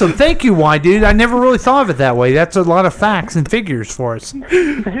awesome. Thank you, Y Dude. I never really thought of it that way. That's a lot of facts and figures for us.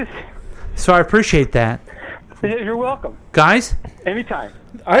 So I appreciate that. You're welcome. Guys? Anytime.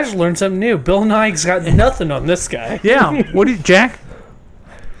 I just learned something new. Bill Nye's got nothing on this guy. Yeah. What do you, Jack?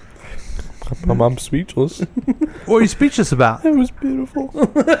 I'm speechless. What are you speechless about? It was beautiful.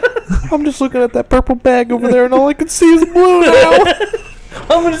 I'm just looking at that purple bag over there, and all I can see is blue now.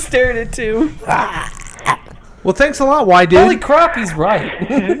 I'm going to stare at it, too. Well, thanks a lot, Y Dude. Holy crap, he's right.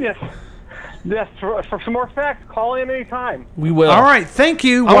 Yes, for some more facts, call in anytime. We will. All right, thank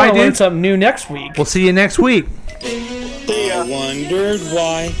you, I Y want to learn Dude. something new next week. We'll see you next week. I wondered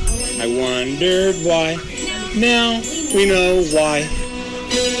why. Now we know why.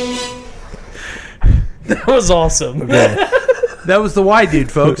 That was awesome. Okay. That was the Y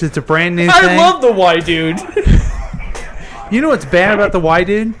Dude, folks. It's a brand new thing. I love the Y Dude. You know what's bad about the Y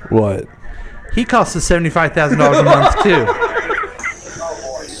Dude? What? He costs us $75,000 a month, too.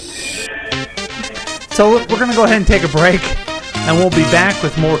 So we're going to go ahead and take a break, and we'll be back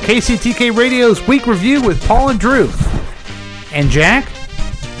with more KCTK Radio's Week Review with Paul and Drew, and Jack,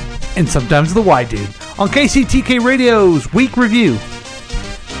 and sometimes the Y Dude, on KCTK Radio's Week Review.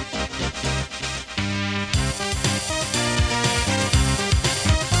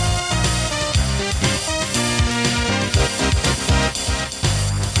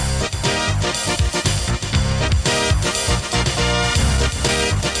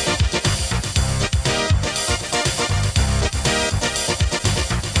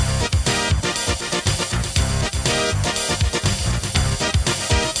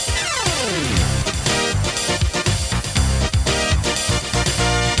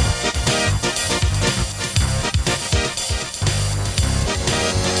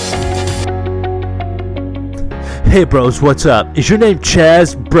 Hey bros, what's up? Is your name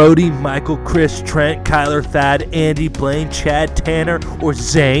Chaz, Brody, Michael, Chris, Trent, Kyler, Thad, Andy, Blaine, Chad, Tanner, or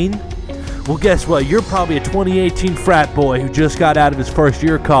Zane? Well, guess what? You're probably a 2018 frat boy who just got out of his first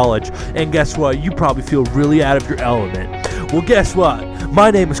year of college. And guess what? You probably feel really out of your element. Well, guess what? My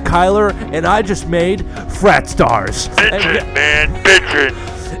name is Kyler, and I just made Frat Stars. Bitchin', man, bitchin'.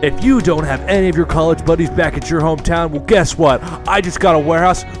 If you don't have any of your college buddies back at your hometown, well, guess what? I just got a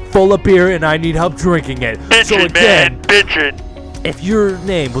warehouse full of beer, and I need help drinking it. Bitchin', so again, man, bitchin'. if your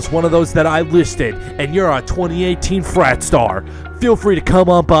name was one of those that I listed, and you're a 2018 Frat Star, feel free to come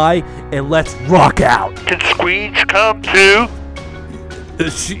on by, and let's rock out. Can Squeege come too?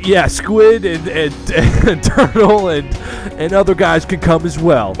 Yeah, Squid and Turtle and other guys can come as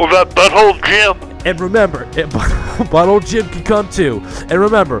well. What about Butthole Jim? And remember, Butthole Jim can come too. And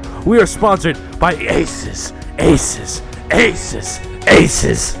remember, we are sponsored by Aces. Aces. Aces.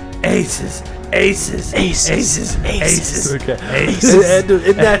 Aces. Aces. Aces. Aces. Aces. Okay. Aces.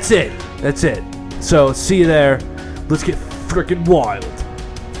 And that's it. That's it. So, see you there. Let's get freaking wild.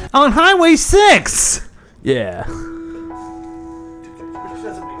 On Highway 6! Yeah.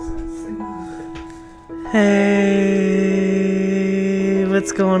 Hey,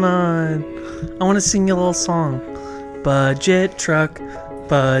 what's going on? I want to sing you a little song. Budget truck,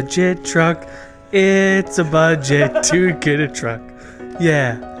 it's a budget to get a truck.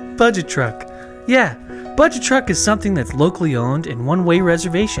 Yeah, budget truck. Yeah, budget truck is something that's locally owned and one-way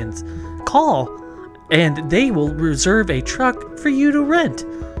reservations. Call, and they will reserve a truck for you to rent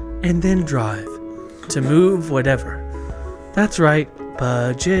and then drive to move whatever. That's right,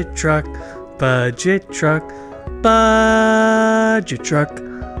 budget truck. budget truck.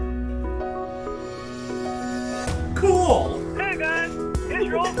 Cool. Hey guys, it's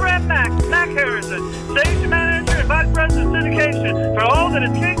your old friend Mac Harrison, station manager and vice president of syndication for all that is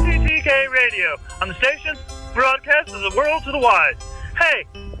KCTK Radio on the station broadcast of the world to the wide. Hey,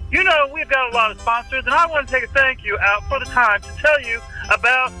 you know we've got a lot of sponsors, and I want to take a thank you out for the time to tell you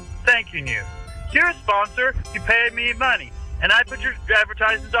about thanking you. You're a sponsor, you pay me money, and I put your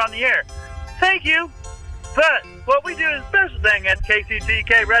advertisements on the air. Thank you. But what we do is a special thing at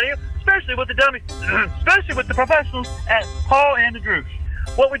KCTK Radio, especially with the dummies, especially with the professionals at Paul and the Droosh.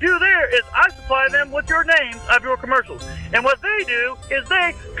 What we do there is I supply them with your names of your commercials. And what they do is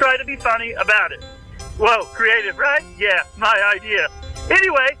they try to be funny about it. Whoa, creative, right? Yeah, my idea.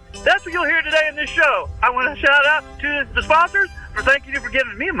 Anyway, that's what you'll hear today in this show. I want to shout out to the sponsors for thanking you for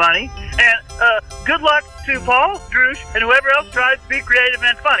giving me money. And good luck to Paul, Droosh, and whoever else tries to be creative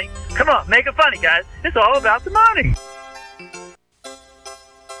and funny. Come on, make it funny, guys. It's all about the money.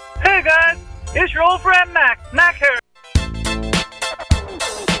 Hey, guys. It's your old friend Mac Harris.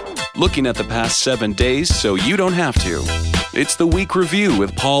 Looking at the past 7 days so you don't have to. It's the Week Review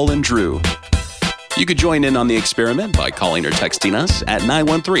with Paul and Drew. You could join in on the experiment by calling or texting us at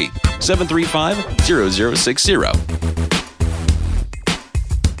 913-735-0060.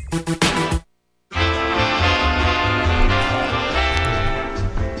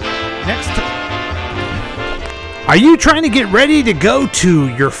 Next, are you trying to get ready to go to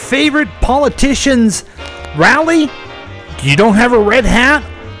your favorite politician's rally? You don't have a red hat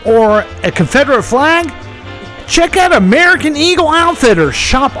or a Confederate flag? Check out American Eagle Outfitters.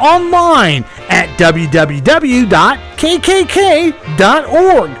 Shop online at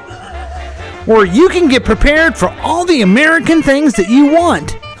www.kkk.org, where you can get prepared for all the American things that you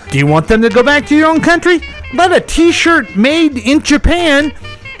want. Do you want them to go back to your own country? Let a t-shirt made in Japan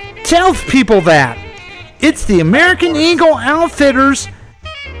tell people that. It's the American Eagle Outfitters.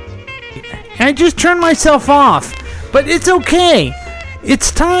 I just turned myself off, but it's okay.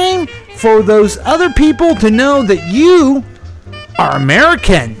 It's time for those other people to know that you are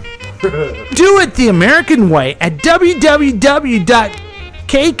American. Do it the American way at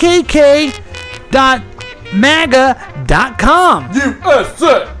www.kkk.maga.com.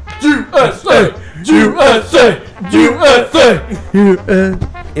 USA! USA! USA! USA!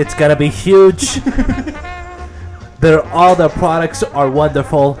 It's gonna be huge. All the products are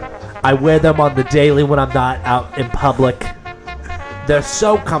wonderful. I wear them on the daily when I'm not out in public. They're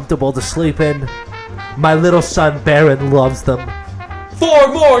so comfortable to sleep in. My little son Baron loves them. 4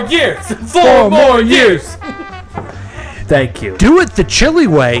 more years! 4 more years! Thank you. Do it the Chili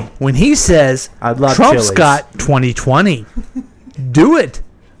way when he says I love Trump's chilies. got 2020. Do it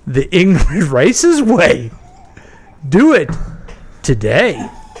the ignorant racist way. Do it today.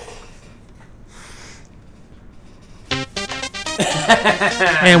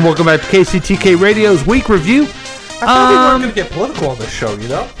 And welcome back to KCTK Radio's Week Review. I thought we weren't going to get political on this show, you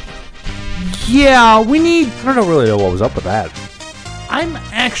know? Yeah, we need... I don't really know what was up with that. I'm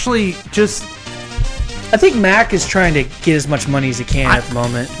actually just... I think Mac is trying to get as much money as he can at the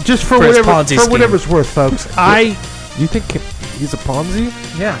moment. Just for whatever's worth, folks. You think he's a Ponzi?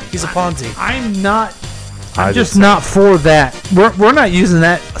 Yeah, he's a Ponzi. I'm just not for that. We're not using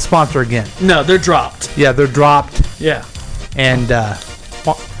that sponsor again. No, they're dropped. Yeah, they're dropped. Yeah. And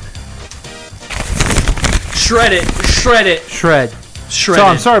shred it. Shred. So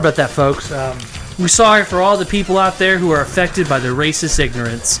I'm sorry about that, folks. We're sorry for all the people out there who are affected by the racist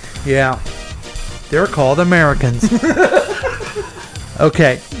ignorance. Yeah. They're called Americans.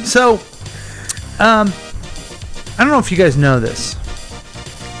 Okay, so I don't know if you guys know this,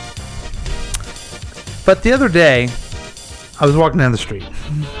 but the other day I was walking down the street.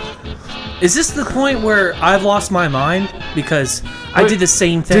 Is this the point where I've lost my mind? Because I did the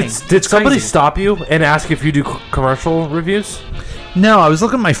same thing. Did somebody stop you and ask if you do commercial reviews? No, I was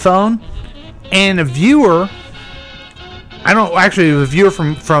looking at my phone, and a viewer, it was a viewer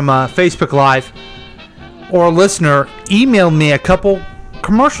from Facebook Live, or a listener, emailed me a couple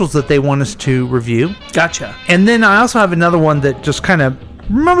commercials that they want us to review. Gotcha. And then I also have another one that just kind of...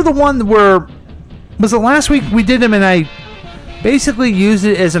 Remember the one where... Was it last week we did them and I basically used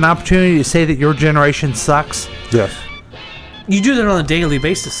it as an opportunity to say that your generation sucks? Yes. You do that on a daily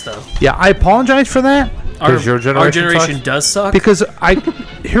basis, though. Yeah, I apologize for that. Our generation does suck? Because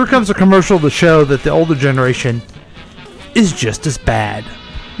here comes a commercial to show that the older generation is just as bad.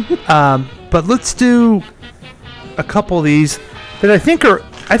 But let's do a couple of these that I think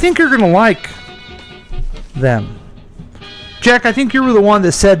you're gonna like them. Jack, I think you were the one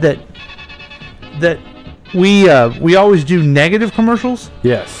that said that we always do negative commercials.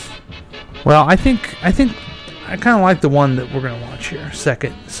 Yes. Well, I think I kind of like the one that we're going to watch here.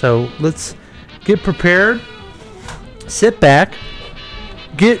 Second. So let's get prepared. Sit back.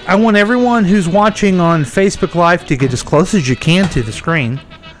 I want everyone who's watching on Facebook Live to get as close as you can to the screen,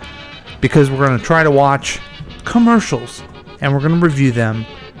 because we're going to try to watch commercials and we're going to review them,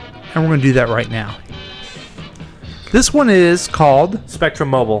 and we're going to do that right now. This one is called Spectrum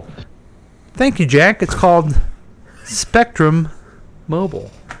Mobile. Thank you, Jack. It's called Spectrum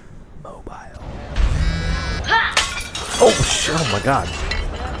Mobile. Oh my God.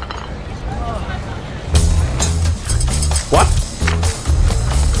 What?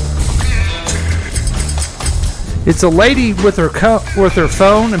 It's a lady with her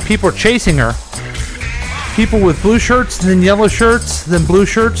phone, and people are chasing her. People with blue shirts, then yellow shirts, then blue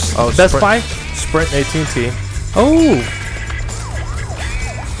shirts. Oh, Best Buy. Sprint and AT&T.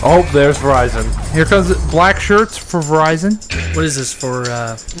 Oh, there's Verizon. here comes the black shirts for Verizon. What is this for?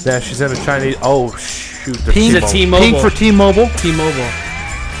 Yeah, she's in a Chinese. Oh shoot! Pink, She's a T-Mobile. Pink for T-Mobile. T-Mobile.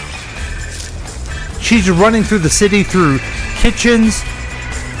 She's running through the city, through kitchens,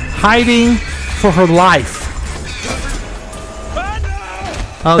 hiding for her life.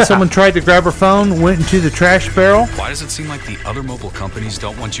 Oh, someone tried to grab her phone, went into the trash barrel. Why does it seem like the other mobile companies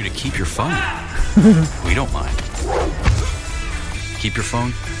don't want you to keep your phone? We don't mind. Keep your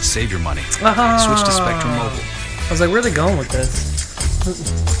phone, save your money. Switch to Spectrum Mobile. I was like, where are they going with this?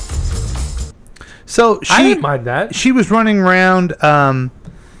 So I didn't mind that. She was running around.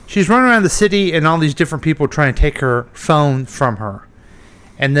 She's running around the city, and all these different people trying to take her phone from her.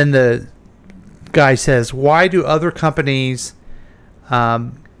 And then the guy says, "Why do other companies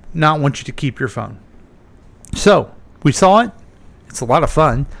not want you to keep your phone?" So we saw it. It's a lot of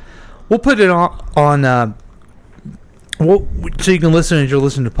fun. We'll put it on so you can listen as you're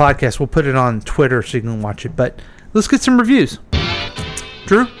listening to podcasts. We'll put it on Twitter so you can watch it. But let's get some reviews.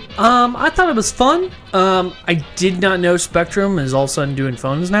 Drew? I thought it was fun. I did not know Spectrum is all of a sudden doing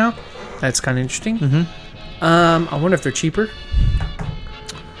phones now. That's kind of interesting. Mm-hmm. I wonder if they're cheaper.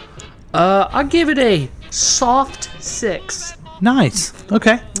 I'll give it a soft 6. Nice.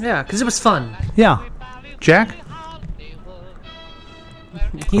 Okay. Yeah, because it was fun. Yeah. Jack?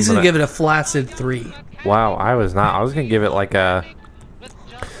 He's going to give it a flaccid 3. Wow, I was not. I was gonna give it like I'm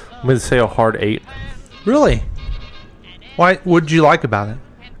gonna say a hard 8. Really? Why? What did you like about it?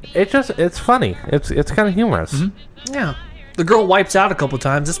 It's funny. It's kind of humorous. Mm-hmm. Yeah. The girl wipes out a couple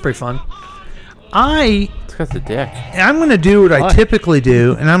times. That's pretty fun. It's got the dick. I'm gonna do what I typically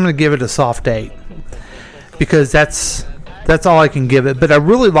do, and I'm gonna give it a soft 8 because that's all I can give it. But I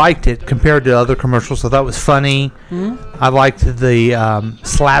really liked it compared to other commercials. I thought it was funny. Mm-hmm. I liked the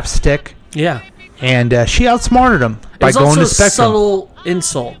slapstick. Yeah. And she outsmarted him by it was going also to a Spectrum. subtle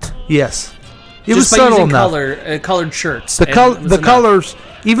insult. Yes. It Just was by subtle using enough. colored shirts. The colors,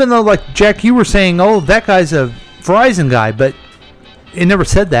 even though, like, Jack, you were saying, oh, that guy's a Verizon guy, but it never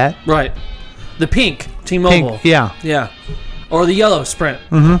said that. Right. The pink, T-Mobile. Pink, yeah. Yeah. Or the yellow, Sprint.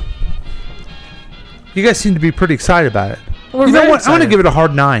 Mm-hmm. You guys seem to be pretty excited about it. We're you know very what? I'm going to excited. give it a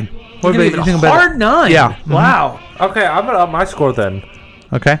hard 9. What You're about gonna you give think it a about hard 9? Yeah. Mm-hmm. Wow. Okay, I'm gonna up my score then.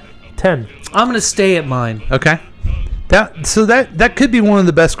 Okay. 10. I'm going to stay at mine. Okay. That could be one of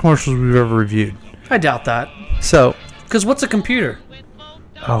the best commercials we've ever reviewed. I doubt that. So. Because what's a computer?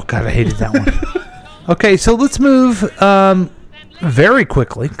 Oh, God, I hated that one. Okay, so let's move very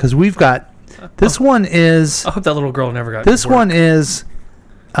quickly because we've got. This one is. I hope that little girl never got. This one is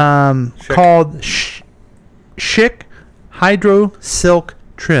called Schick Hydro Silk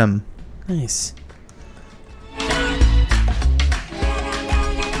Trim. Nice.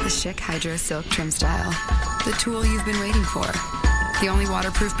 The Schick Hydro Silk Trim Style. The tool you've been waiting for. The only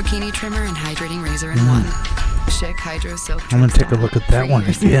waterproof bikini trimmer and hydrating razor in one. Schick Hydro Silk Trim I'm going to take a Style. look at that one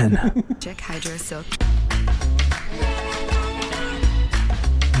again. Schick Hydro Silk.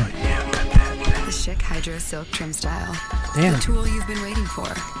 The Schick Hydro Silk Trim Style. Damn. The tool you've been waiting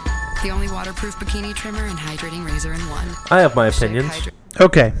for. The only waterproof bikini trimmer and hydrating razor in one. I have my opinions.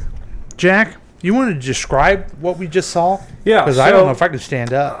 Okay. Jack, you want to describe what we just saw? Yeah. Because I don't know if I could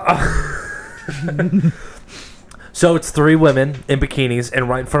stand up. So it's 3 women in bikinis, and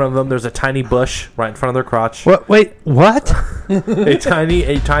right in front of them there's a tiny bush right in front of their crotch. What? Wait, what? a tiny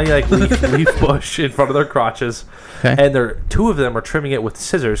like leaf bush in front of their crotches, and 2 of them are trimming it with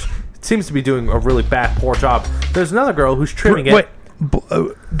scissors. It seems to be doing a really poor job. There's another girl who's trimming it. Wait,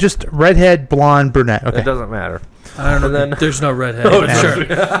 just redhead, blonde, brunette. Okay, it doesn't matter. I don't know. And then, there's no redhead. Oh, sure.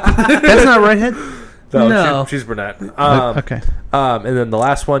 That's not redhead. No. She's brunette. Okay. And then the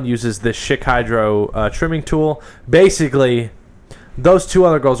last one uses this Schick Hydro trimming tool. Basically, those 2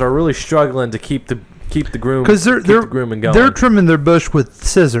 other girls are really struggling to keep the groom because they're grooming going. They're trimming their bush with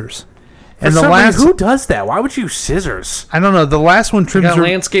scissors, And For the some last reason, who does that? Why would you use scissors? I don't know. The last one You trims got her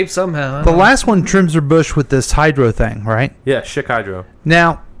landscape somehow. the last one trims her bush with this hydro thing, right? Yeah, Schick Hydro.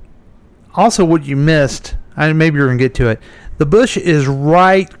 Now, also what you missed, and maybe you're gonna get to it. The bush is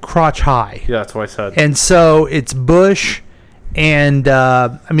right crotch high. Yeah, that's what I said. And so it's bush, and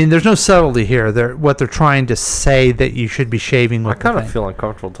I mean, there's no subtlety here. What they're trying to say that you should be shaving with. I kind the of thing. feel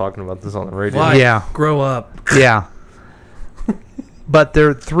uncomfortable talking about this on the radio. Why? Yeah. Grow up. Yeah. But there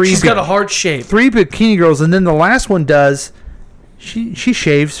are three. She's got a hard shape. 3 bikini girls, and then the last one does. She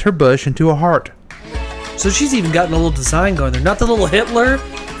shaves her bush into a heart. So she's even gotten a little design going there. Not the little Hitler.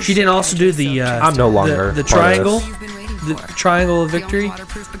 She didn't also do the. I'm no longer the part of triangle. this. The triangle of victory.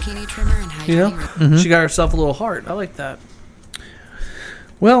 You know, Mm-hmm. she got herself a little heart. I like that.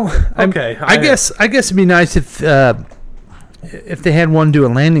 Well, Okay, I guess it'd be nice if they had one do a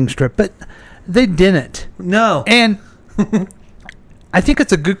landing strip, but they didn't. No. And I think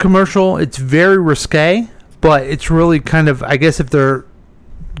it's a good commercial. It's very risque, but it's really kind of, I guess, if they're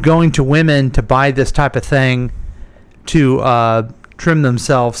going to women to buy this type of thing to trim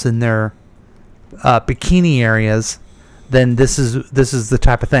themselves in their bikini areas, then this is the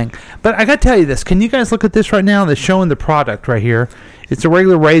type of thing. But I got to tell you this. Can you guys look at this right now? They're showing the product right here. It's a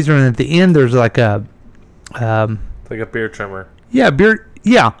regular razor, and at the end there's like a like a beard trimmer. yeah, beard.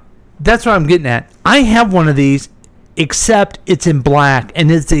 Yeah, that's what I'm getting at. I have one of these, except it's in black,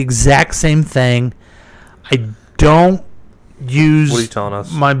 and it's the exact same thing. I don't use What are you telling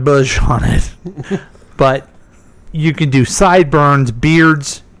us? my bush on it, but you can do sideburns,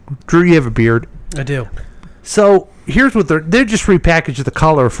 beards. Drew, you have a beard. I do. So here's what they're just repackaged the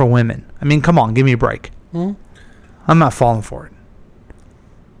color for women. I mean, come on, give me a break. Hmm? I'm not falling for it.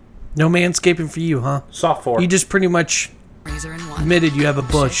 No manscaping for you, huh? Soft 4. You just pretty much admitted you have a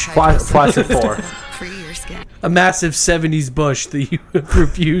bush. Flaccid 4. A massive 70s bush that you have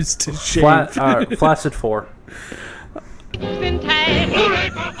refused to shave. Flaccid 4.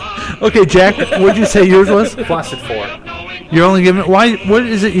 Okay, Jack, what'd you say yours was? Flaccid 4. You're only giving it. Why? What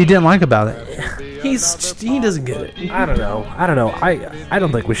is it you didn't like about it? He doesn't get it. I don't know. I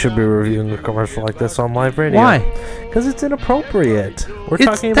don't think we should be reviewing a commercial like this on live radio. Why? Because it's inappropriate. We're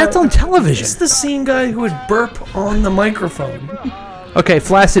talking That's about on television. It's the same guy who would burp on the microphone. Okay,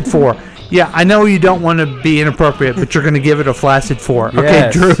 flaccid 4. Yeah, I know you don't want to be inappropriate, but you're going to give it a flaccid 4.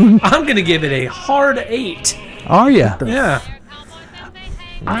 Yes. Okay, Drew. I'm going to give it a hard 8. Are you? Yeah.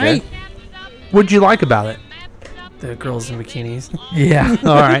 What'd you like about it? The girls in bikinis. Yeah.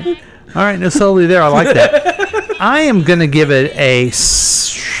 All right. All right. No, solely there. I like that. I am going to give it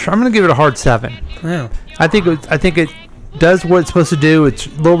I'm going to give it a hard 7. Yeah. I think it does what it's supposed to do. It's a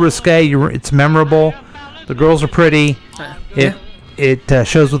little risque. It's memorable. The girls are pretty. It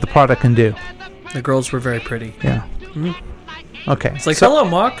shows what the product can do. The girls were very pretty. Yeah. Okay. It's like, hello,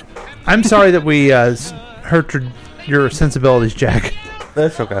 Mark. I'm sorry that we hurt your sensibilities, Jack.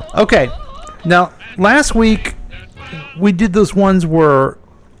 That's okay. Okay. Now, last week, we did those ones where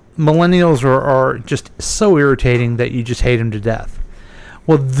millennials are just so irritating that you just hate them to death.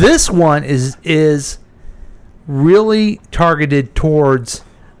 Well, this one is really targeted towards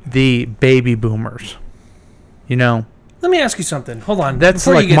the baby boomers. You know? Let me ask you something. Hold on. That's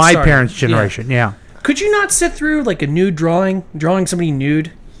before you like get my started. parents' generation, yeah. Could you not sit through like a nude drawing somebody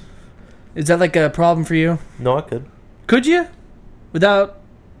nude? Is that like a problem for you? No, I could. Could you? Without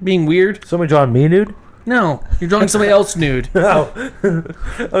being weird? Somebody drawing me nude? No, you're drawing somebody else nude. No. I mean,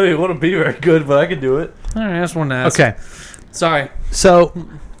 it wouldn't be very good, but I can do it. All right, I just wanted to ask. Okay. Sorry. So,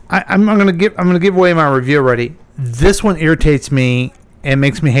 I'm gonna give away my review already. This one irritates me and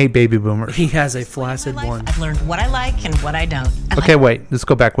makes me hate baby boomers. He has a flaccid one. I've learned what I like and what I don't. Okay, wait. Let's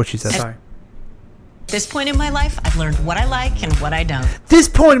go back what she said. Sorry. At this point in my life, I've learned what I like and what I don't. This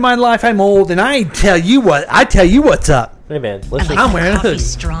point in my life, I'm old, and I tell you what's up. Hey, man. I like I'm wearing a coffee hood.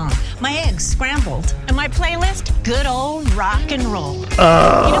 strong, my eggs scrambled, and my playlist, good old rock and roll. You know what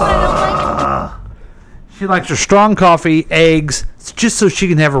I don't like? She likes her strong coffee, eggs, just so she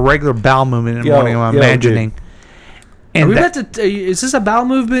can have a regular bowel movement in the morning. I'm imagining. Are And we about to? Is this a bowel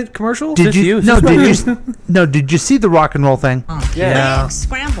movement commercial? did you see the rock and roll thing? My eggs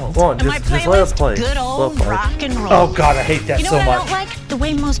scrambled, and my playlist, good old rock and roll. Oh God, I hate that you know so what much. I don't like? The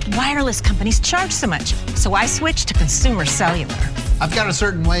way most wireless companies charge so much. So I switched to Consumer Cellular. I've got a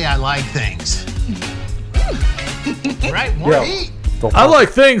certain way I like things. Right, more heat. I like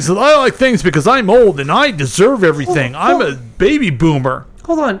things because I'm old and I deserve everything. I'm a baby boomer.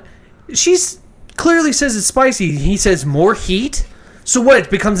 Hold on. She's clearly says it's spicy. He says more heat. So what? It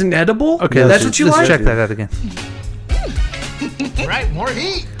becomes inedible? Okay, that's what you let's like. check that out again. Right, more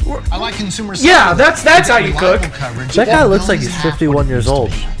heat. I like Consumer Yeah, Cellular. that's how you Reliable cook. coverage. That guy looks like he's 51 years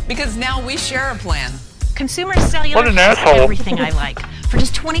old. Because now we share a plan. Consumer Cellular What an has asshole. everything I like. For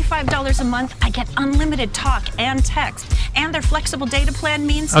just $25 a month, I get unlimited talk and text. And their flexible data plan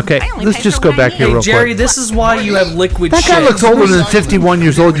means Okay, I only let's pay just for go what back I here need. real Jerry, quick. this is why you have liquid That shit. guy looks older than 51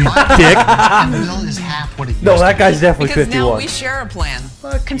 years old, you dick. The bill is half what it used No, to that guy's definitely Because now 51. we share a plan.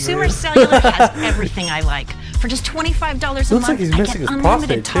 Consumer Cellular has everything I like. For just $25 a Looks month, like he's I missing get his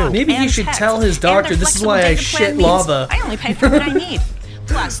unlimited prostate, too. talk Maybe he and should text. tell his And their doctor, this is flexible why I data shit plan means lava. I only pay for what I need.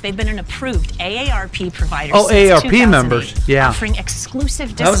 Plus, they've been an approved AARP provider Oh, since AARP 2008, members, yeah. offering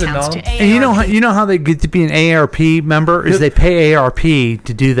exclusive That was a discounts no. to AARP. And you know how they get to be an AARP member is they pay AARP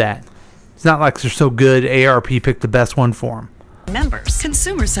to do that. It's not like they're so good. AARP picked the best one for them. members.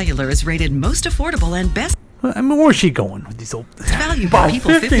 Consumer Cellular is rated most affordable and best I mean, where's she going with these old? value By by people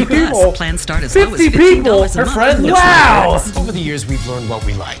 50 50 people. plus. Plans start as low as 50 $15 people. a Her month. friend with looks no like tax. Over the years, we've learned what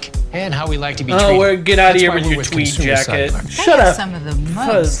we like and how we like to be Oh, treated. we're get out of That's here why with we're your tweed Consumer jacket. Cellular. Shut up. Some of the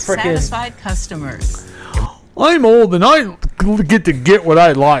most Frickin- satisfied customers. I'm old and I get to get what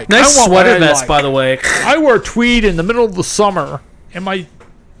I like. Nice I want what sweater I vest, like. by the way. I wear tweed in the middle of the summer, and my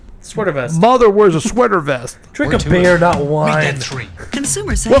Sweater vest. mother wears a sweater vest. Drink a beer, not wine. Make that 3.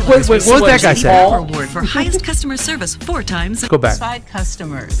 Consumer Cellular wait, is what was that guy receiving say? a award for highest customer service 4 times. Go back. Satisfied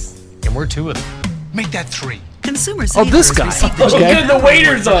customers. And we're 2 of them. Make that 3. Consumer Oh, Cellular this has guy. received the Okay. J.D. The waiter's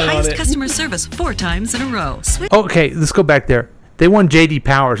Award for on highest it. customer service 4 times in a row. Switch Okay, let's go back there. They won J.D.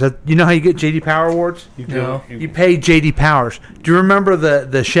 Powers. You know how you get J.D. Power awards? No. You pay J.D. Powers. Do you remember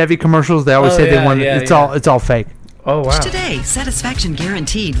the Chevy commercials? They always Oh, say yeah, they won. yeah, It's yeah. all fake. Oh, wow. today. Satisfaction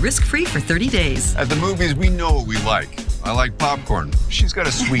guaranteed. Risk-free for 30 days. At the movies, we know what we like. I like popcorn. She's got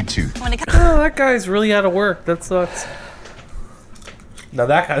a sweet tooth. Oh, that guy's really out of work. That sucks. Now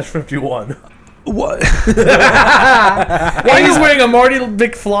that guy's 51. What? Why he's wearing a Marty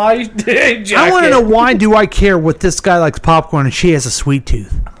McFly jacket? I want to know why do I care what this guy likes popcorn and she has a sweet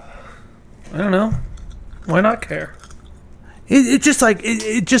tooth? I don't know. Why not care? It's just like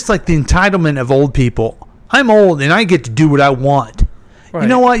it's just like the entitlement of old people. I'm old and I get to do what I want. Right. You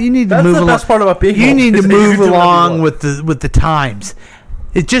know what? You need to That's move the along. best part about being You old, need is to that you move can do whatever you along want. with the times.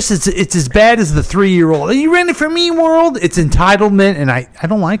 It's as bad as the 3-year-old. Are you ready for me, world? It's entitlement, and I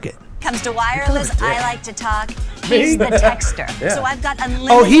don't like it. Comes to wireless, I like to talk. He's the texter. Yeah. So I've got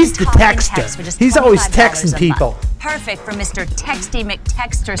unlimited Oh, he's the talk and texter. text for just He's always $25 texting a people. month. Perfect for Mr. Texty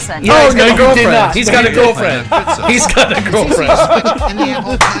McTexterson. Yeah, he's got a he did girlfriend. not. He's got a girlfriend. He's got a girlfriend. And they have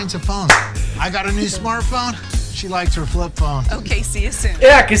all kinds of phones. I got a new smartphone. She likes her flip phone. Okay, see you soon.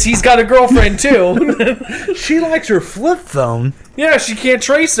 Yeah, because he's got a girlfriend too. She likes her flip phone. Yeah, she can't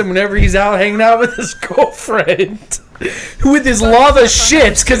trace him whenever he's out hanging out with his girlfriend. With his lava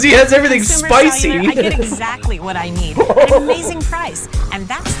shits, because he has everything Consumer spicy. Cellular, I get exactly what I need at an amazing price, and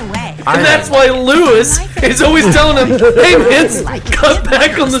that's the way. And that's why Lewis is always telling him, hey Vince, cut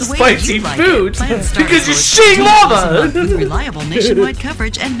back on the spicy food because you're shitting lava. With reliable nationwide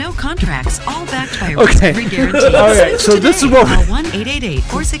coverage and no contracts, all backed by a Okay. risk-free guarantee. All right, so this is what- Call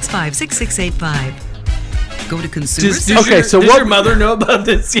 1-888-465-6685. Go to Consumer Does Okay, your mother know about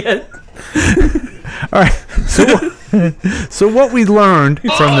this yet? All right. So what we learned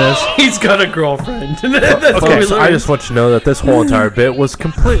from this? He's got a girlfriend. That's what Okay, we so I learned. just want you to know that this whole entire bit was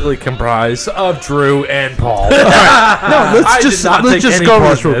completely comprised of Drew and Paul. No, I let's did just not take any go over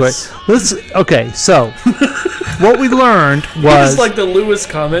part this real in quick. this. Okay, so what we learned He was just like the Lewis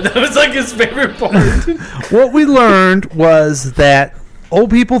comment. That was like his favorite part. what we learned was that old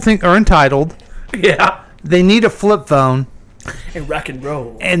people are entitled. Yeah. They need a flip phone. And rock and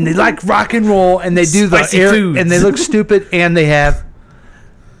roll. And they like rock and roll, and they do Spicy the foods. and they look stupid, and they have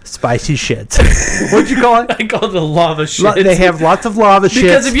spicy shits. What'd you call it? I call it the lava shit. They have lots of lava shits.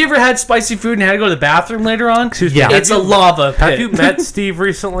 Because if you ever had spicy food and had to go to the bathroom later on, Yeah. it's a lava pit. Have you met Steve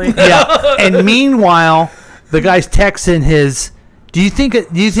recently? Yeah. And meanwhile, the guy's texting his. Do you think?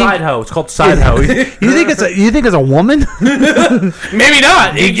 Side hoe. It's called side hoe. You think it's a woman? Maybe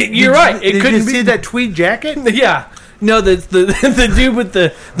not. You're right. It Did couldn't you be see that tweed jacket? Yeah. No, the dude with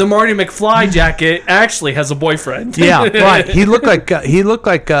the Marty McFly jacket actually has a boyfriend. Yeah, right. He looked like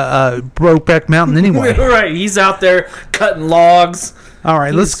Brokeback Mountain anyway. Right. He's out there cutting logs. All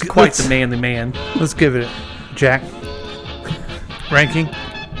right, He's quite the manly man. Let's give it, Jack. Ranking.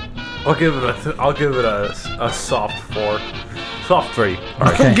 I'll give it a soft 4, soft 3.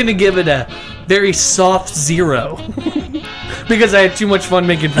 I'm gonna give it a very soft 0 because I had too much fun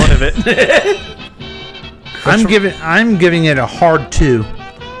making fun of it. I'm giving it a hard 2.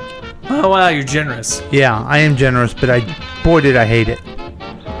 Oh wow, you're generous. Yeah, I am generous, but boy did I hate it.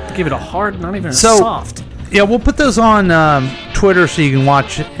 Give it a hard, not even a So, soft. Yeah, we'll put those on Twitter so you can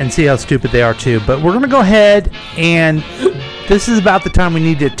watch and see how stupid they are too. But we're gonna go ahead and this is about the time we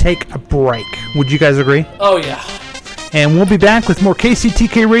need to take a break. Would you guys agree? Oh, yeah. And we'll be back with more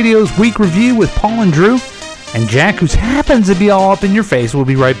KCTK Radio's Week Review with Paul and Drew. And Jack, who happens to be all up in your face, will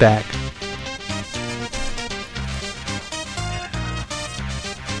be right back.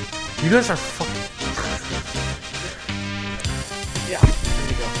 You guys are fucking... Yeah, there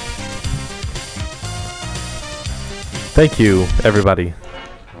you go. Thank you, everybody.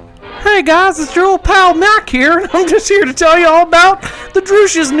 Hey guys, it's your old pal Mac here, and I'm just here to tell you all about the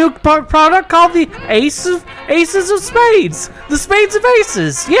Drewsh's new product called the Aces of Spades. The Spades of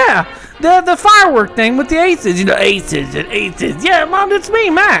Aces, yeah. The firework thing with the aces, aces and aces. Yeah, Mom, it's me,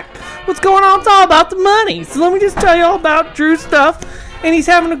 Mac. What's going on? It's all about the money. So let me just tell you all about Drew's stuff. And he's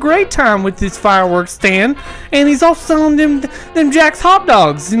having a great time with this fireworks stand. And he's also selling them Jack's hot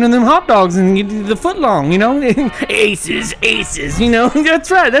dogs. Them hot dogs and the foot long, aces.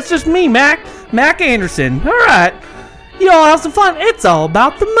 That's right. That's just me, Mac Anderson. All right. You all have some fun. It's all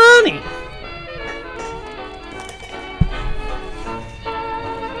about the money.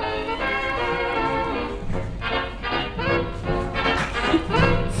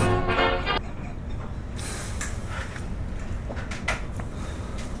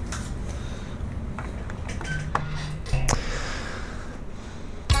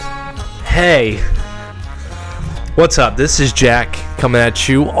 Hey, what's up? This is Jack coming at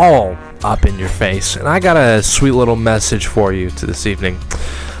you all up in your face, and I got a sweet little message for you to this evening.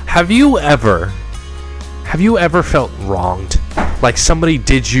 Have you ever felt wronged? Like somebody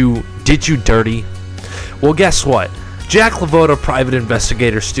did you dirty? Well, guess what? Jack Lavoto Private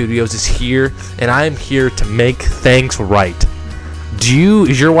Investigator Studios is here, and I am here to make things right.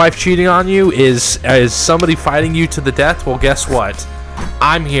 Is your wife cheating on you? Is somebody fighting you to the death? Well, guess what?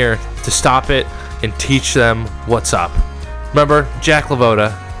 I'm here to stop it and teach them what's up. Remember, Jack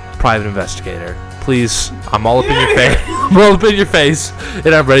Lavoto, Private Investigator. Please, I'm all up in your face. I'm all up in your face, and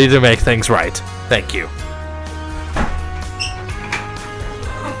I'm ready to make things right. Thank you.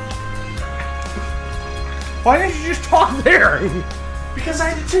 Why didn't you just talk there? Because I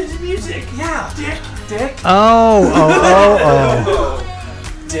had to change the music. Yeah. Dick. Oh.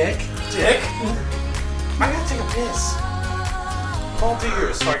 Dick. I gotta take a piss. Paul, do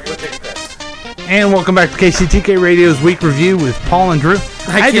yours so I can go take a piss. And welcome back to KCTK Radio's Week Review with Paul and Drew.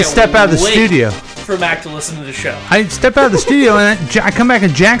 I had to step out of the studio. For Mac to listen to the show. I step out of the studio and I come back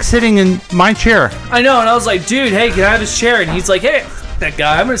and Jack's sitting in my chair. I know, and I was like, dude, hey, can I have this chair? And he's like, hey, that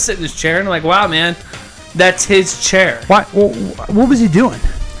guy, I'm going to sit in this chair. And I'm like, wow, man, that's his chair. What was he doing?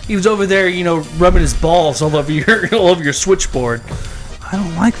 He was over there, rubbing his balls all over your switchboard. I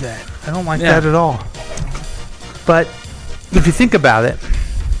don't like that. I don't like that at all. But if you think about it,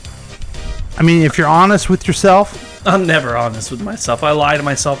 I mean, if you're honest with yourself... I'm never honest with myself. I lie to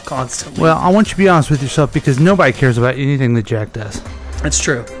myself constantly. Well, I want you to be honest with yourself because nobody cares about anything that Jack does. That's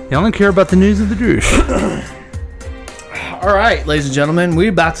true. They only care about the news of the Droosh. All right, ladies and gentlemen, we're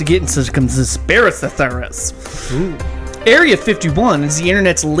about to get into some conspiracy theories. Ooh. Area 51 is the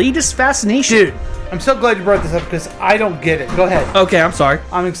internet's latest fascination. Dude, I'm so glad you brought this up because I don't get it. Go ahead. Okay, I'm sorry.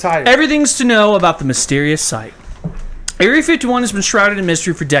 I'm excited. Everything's to know about the mysterious site. Area 51 has been shrouded in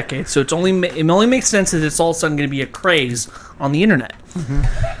mystery for decades, so it only makes sense that it's all of a sudden going to be a craze on the internet.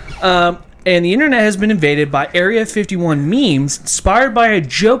 Mm-hmm. And the internet has been invaded by Area 51 memes inspired by a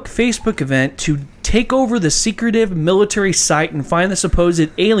joke Facebook event to take over the secretive military site and find the supposed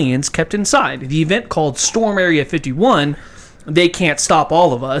aliens kept inside. The event, called Storm Area 51, They Can't Stop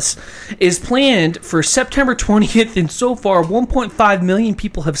All of Us, is planned for September 20th, and so far 1.5 million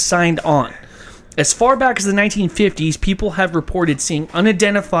people have signed on. As far back as the 1950s, people have reported seeing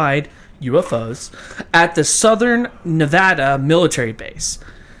unidentified UFOs at the Southern Nevada military base.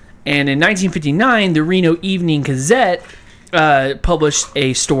 And in 1959, the Reno Evening Gazette published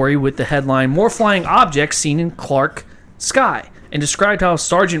a story with the headline, "More Flying Objects Seen in Clark Sky," and described how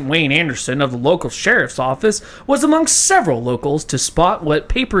Sergeant Wayne Anderson of the local sheriff's office was amongst several locals to spot what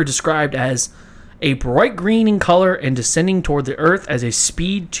paper described as a bright green in color and descending toward the earth as a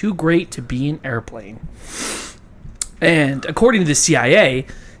speed too great to be an airplane. And according to the CIA,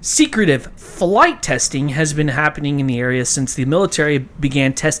 secretive flight testing has been happening in the area since the military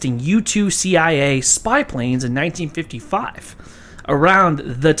began testing U-2 CIA spy planes in 1955,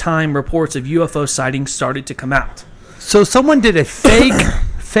 around the time reports of UFO sightings started to come out. So someone did a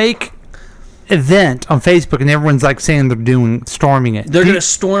fake event on Facebook, and everyone's like saying they're storming it. They're going to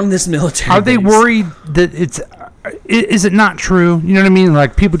storm this military Are they worried that is it not true? You know what I mean?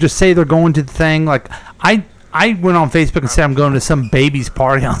 Like, people just say they're going to the thing. Like, I went on Facebook and said I'm going to some baby's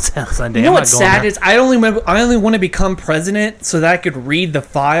party on Sunday. You know what's sad is I only want to become president so that I could read the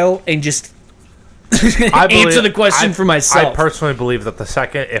file and just answer the question for myself. I personally believe that the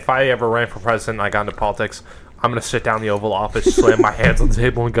second, if I ever ran for president and I got into politics, I'm going to sit down in the Oval Office, slam my hands on the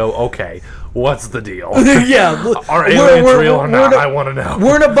table, and go, okay, what's the deal? Yeah. Are aliens real or not? I want to know.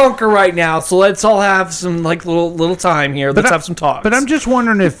 We're in a bunker right now, so let's all have some like little time here. Let's have some talks. But I'm just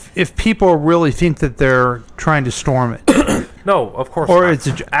wondering if people really think that they're trying to storm it. No, of course or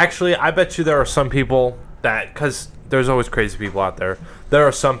not. Actually, I bet you there are some people that, because there's always crazy people out there, there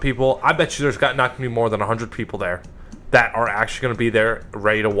are some people, I bet you there's not going to be more than 100 people there that are actually going to be there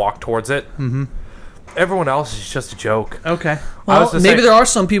ready to walk towards it. Mm-hmm. Everyone else is just a joke. Okay. Well, maybe there are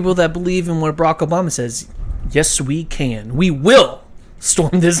some people that believe in what Barack Obama says. Yes, we can. We will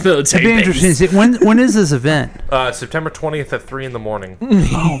storm this military It'd be base. interesting. When is this event? September 20th at 3 in the morning.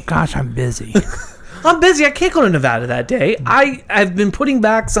 Oh, gosh, I'm busy. I'm busy. I can't go to Nevada that day. I've been putting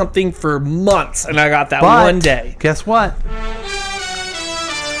back something for months, and I got that one day. Guess what?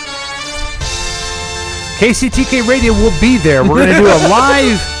 KCTK Radio will be there. We're going to do a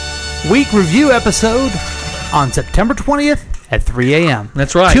live week review episode on September 20th at 3 a.m.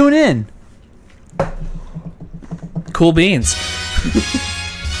 That's right. Tune in. Cool beans.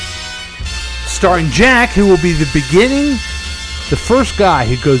 Starring Jack, who will be the first guy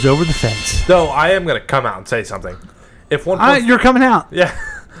who goes over the fence. Though I am going to come out and say something. If one, you're coming out. Yeah.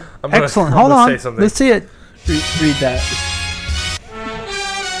 Excellent. Hold on. Let's see it. Read that.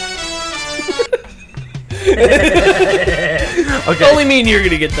 Okay. Only me and you're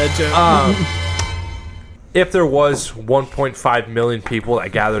gonna get that joke. If there was 1.5 million people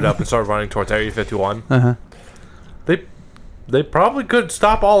that gathered up and started running towards Area 51, they probably could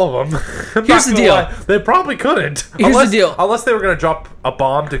stop all of them. Here's the deal. They probably couldn't. Here's the deal. Unless they were going to drop a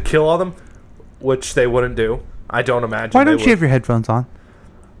bomb to kill all of them, which they wouldn't do. I don't imagine. Why don't you have your headphones on?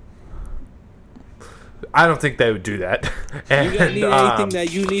 I don't think they would do that. And, you got anything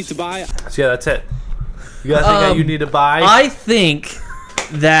that you need to buy? So yeah, that's it. You got anything that you need to buy? I think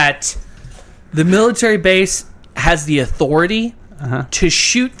that the military base has the authority to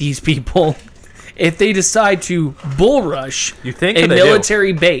shoot these people if they decide to bull rush a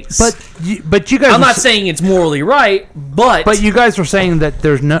military base. But you guys, I'm not saying it's morally right, but you guys are saying that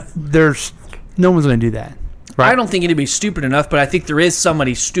there's no one's going to do that. Right? I don't think anybody's stupid enough, but I think there is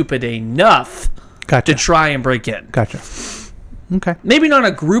somebody stupid enough to try and break in. Gotcha. Okay. Maybe not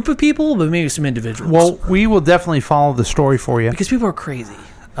a group of people, but maybe some individuals. Well, we will definitely follow the story for you. Because people are crazy.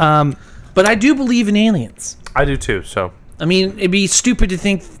 But I do believe in aliens. I do too, so. I mean, it'd be stupid to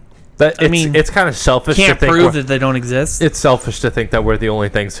think that. It's kind of selfish to think. Can't prove that they don't exist. It's selfish to think that we're the only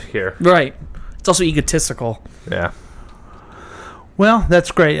things here. Right. It's also egotistical. Yeah. Well,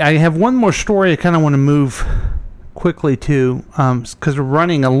 that's great. I have one more story I kind of want to move quickly to, because we're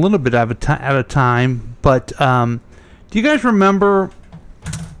running a little bit out of time. But do you guys remember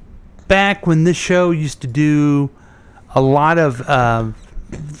back when this show used to do a lot of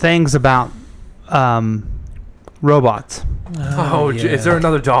things about robots? Is there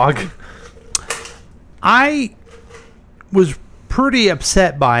another dog? I was pretty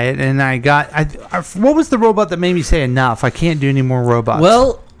upset by it, and I what was the robot that made me say enough? I can't do any more robots.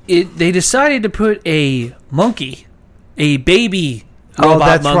 Well, they decided to put a monkey, a baby robot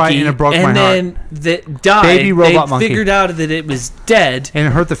that's monkey, right, and it broke my heart. then that died. Baby robot they monkey. figured out that it was dead, and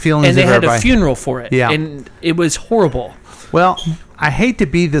it hurt the feelings and they of had everybody. a funeral for it. Yeah. And it was horrible. Well, I hate to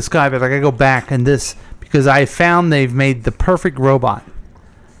be this guy, but I gotta go back and this because I found they've made the perfect robot.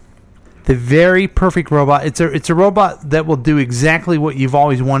 The very perfect robot. It's a robot that will do exactly what you've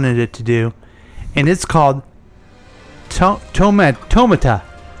always wanted it to do, and it's called Tomata.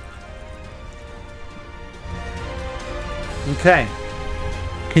 Okay.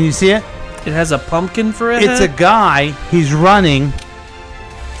 Can you see it? It has a pumpkin for it. It's a guy. He's running.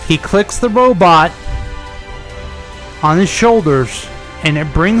 He clicks the robot on his shoulders, and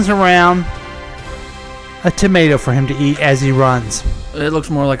it brings around a tomato for him to eat as he runs. It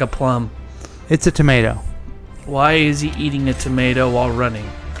looks more like a plum. It's a tomato. Why is he eating a tomato while running?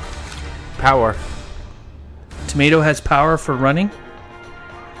 Power. Tomato has power for running?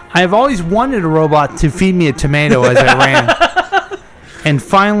 I have always wanted a robot to feed me a tomato as I ran. And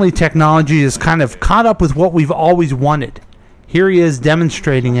finally, technology has kind of caught up with what we've always wanted. Here he is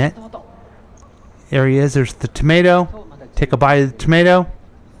demonstrating it. There he is. There's the tomato. Take a bite of the tomato.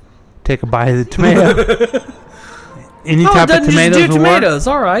 Take a bite of the tomato. Any type of tomatoes just do tomatoes.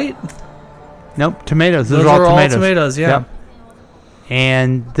 All right. Nope, tomatoes. Those are all tomatoes. Yeah. Yep.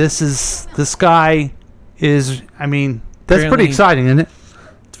 And this guy is, I mean, that's Apparently, pretty exciting, isn't it?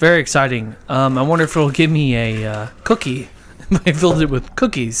 It's very exciting. I wonder if it'll give me a cookie if I filled it with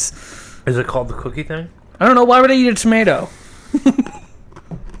cookies. Is it called the cookie thing? I don't know. Why would I eat a tomato?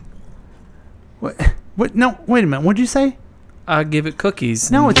 What? No, wait a minute. What'd you say? I'll give it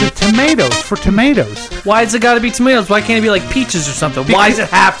cookies. No, it's a tomatoes for tomatoes. Why has it got to be tomatoes? Why can't it be like peaches or something? Why does it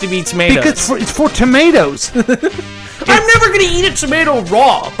have to be tomatoes? Because it's for tomatoes. I'm never going to eat a tomato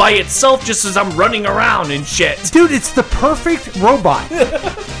raw by itself just as I'm running around and shit. Dude, it's the perfect robot.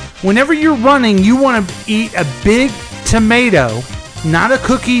 Whenever you're running, you want to eat a big tomato, not a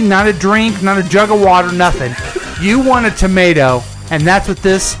cookie, not a drink, not a jug of water, nothing. You want a tomato, and that's what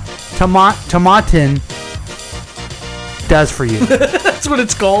this tomatin does for you. That's what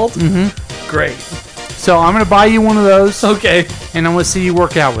it's called? Mm-hmm. Great. So I'm going to buy you one of those. Okay. And I'm going to see you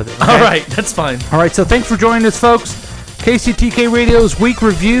work out with it. Okay? All right, that's fine. All right, so thanks for joining us, folks. KCTK Radio's Week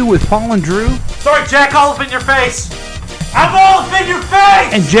Review with Paul and Drew. Sorry, Jack, all up in your face. I'm all up in your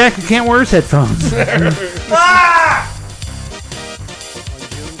face! And Jack can't wear his headphones.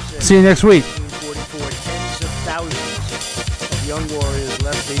 See you next week. 1944, tens of thousands of young warriors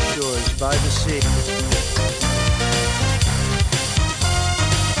left these shores by the sea.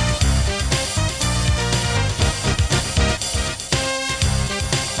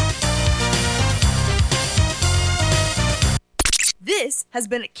 This has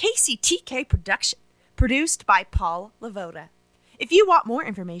been a KCTK production, produced by Paul Lavoda. If you want more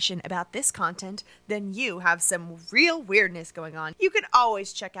information about this content, then you have some real weirdness going on. You can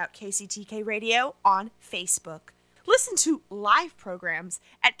always check out KCTK Radio on Facebook. Listen to live programs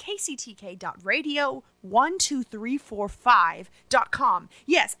at kctk.radio12345.com.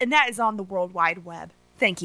 Yes, and that is on the World Wide Web.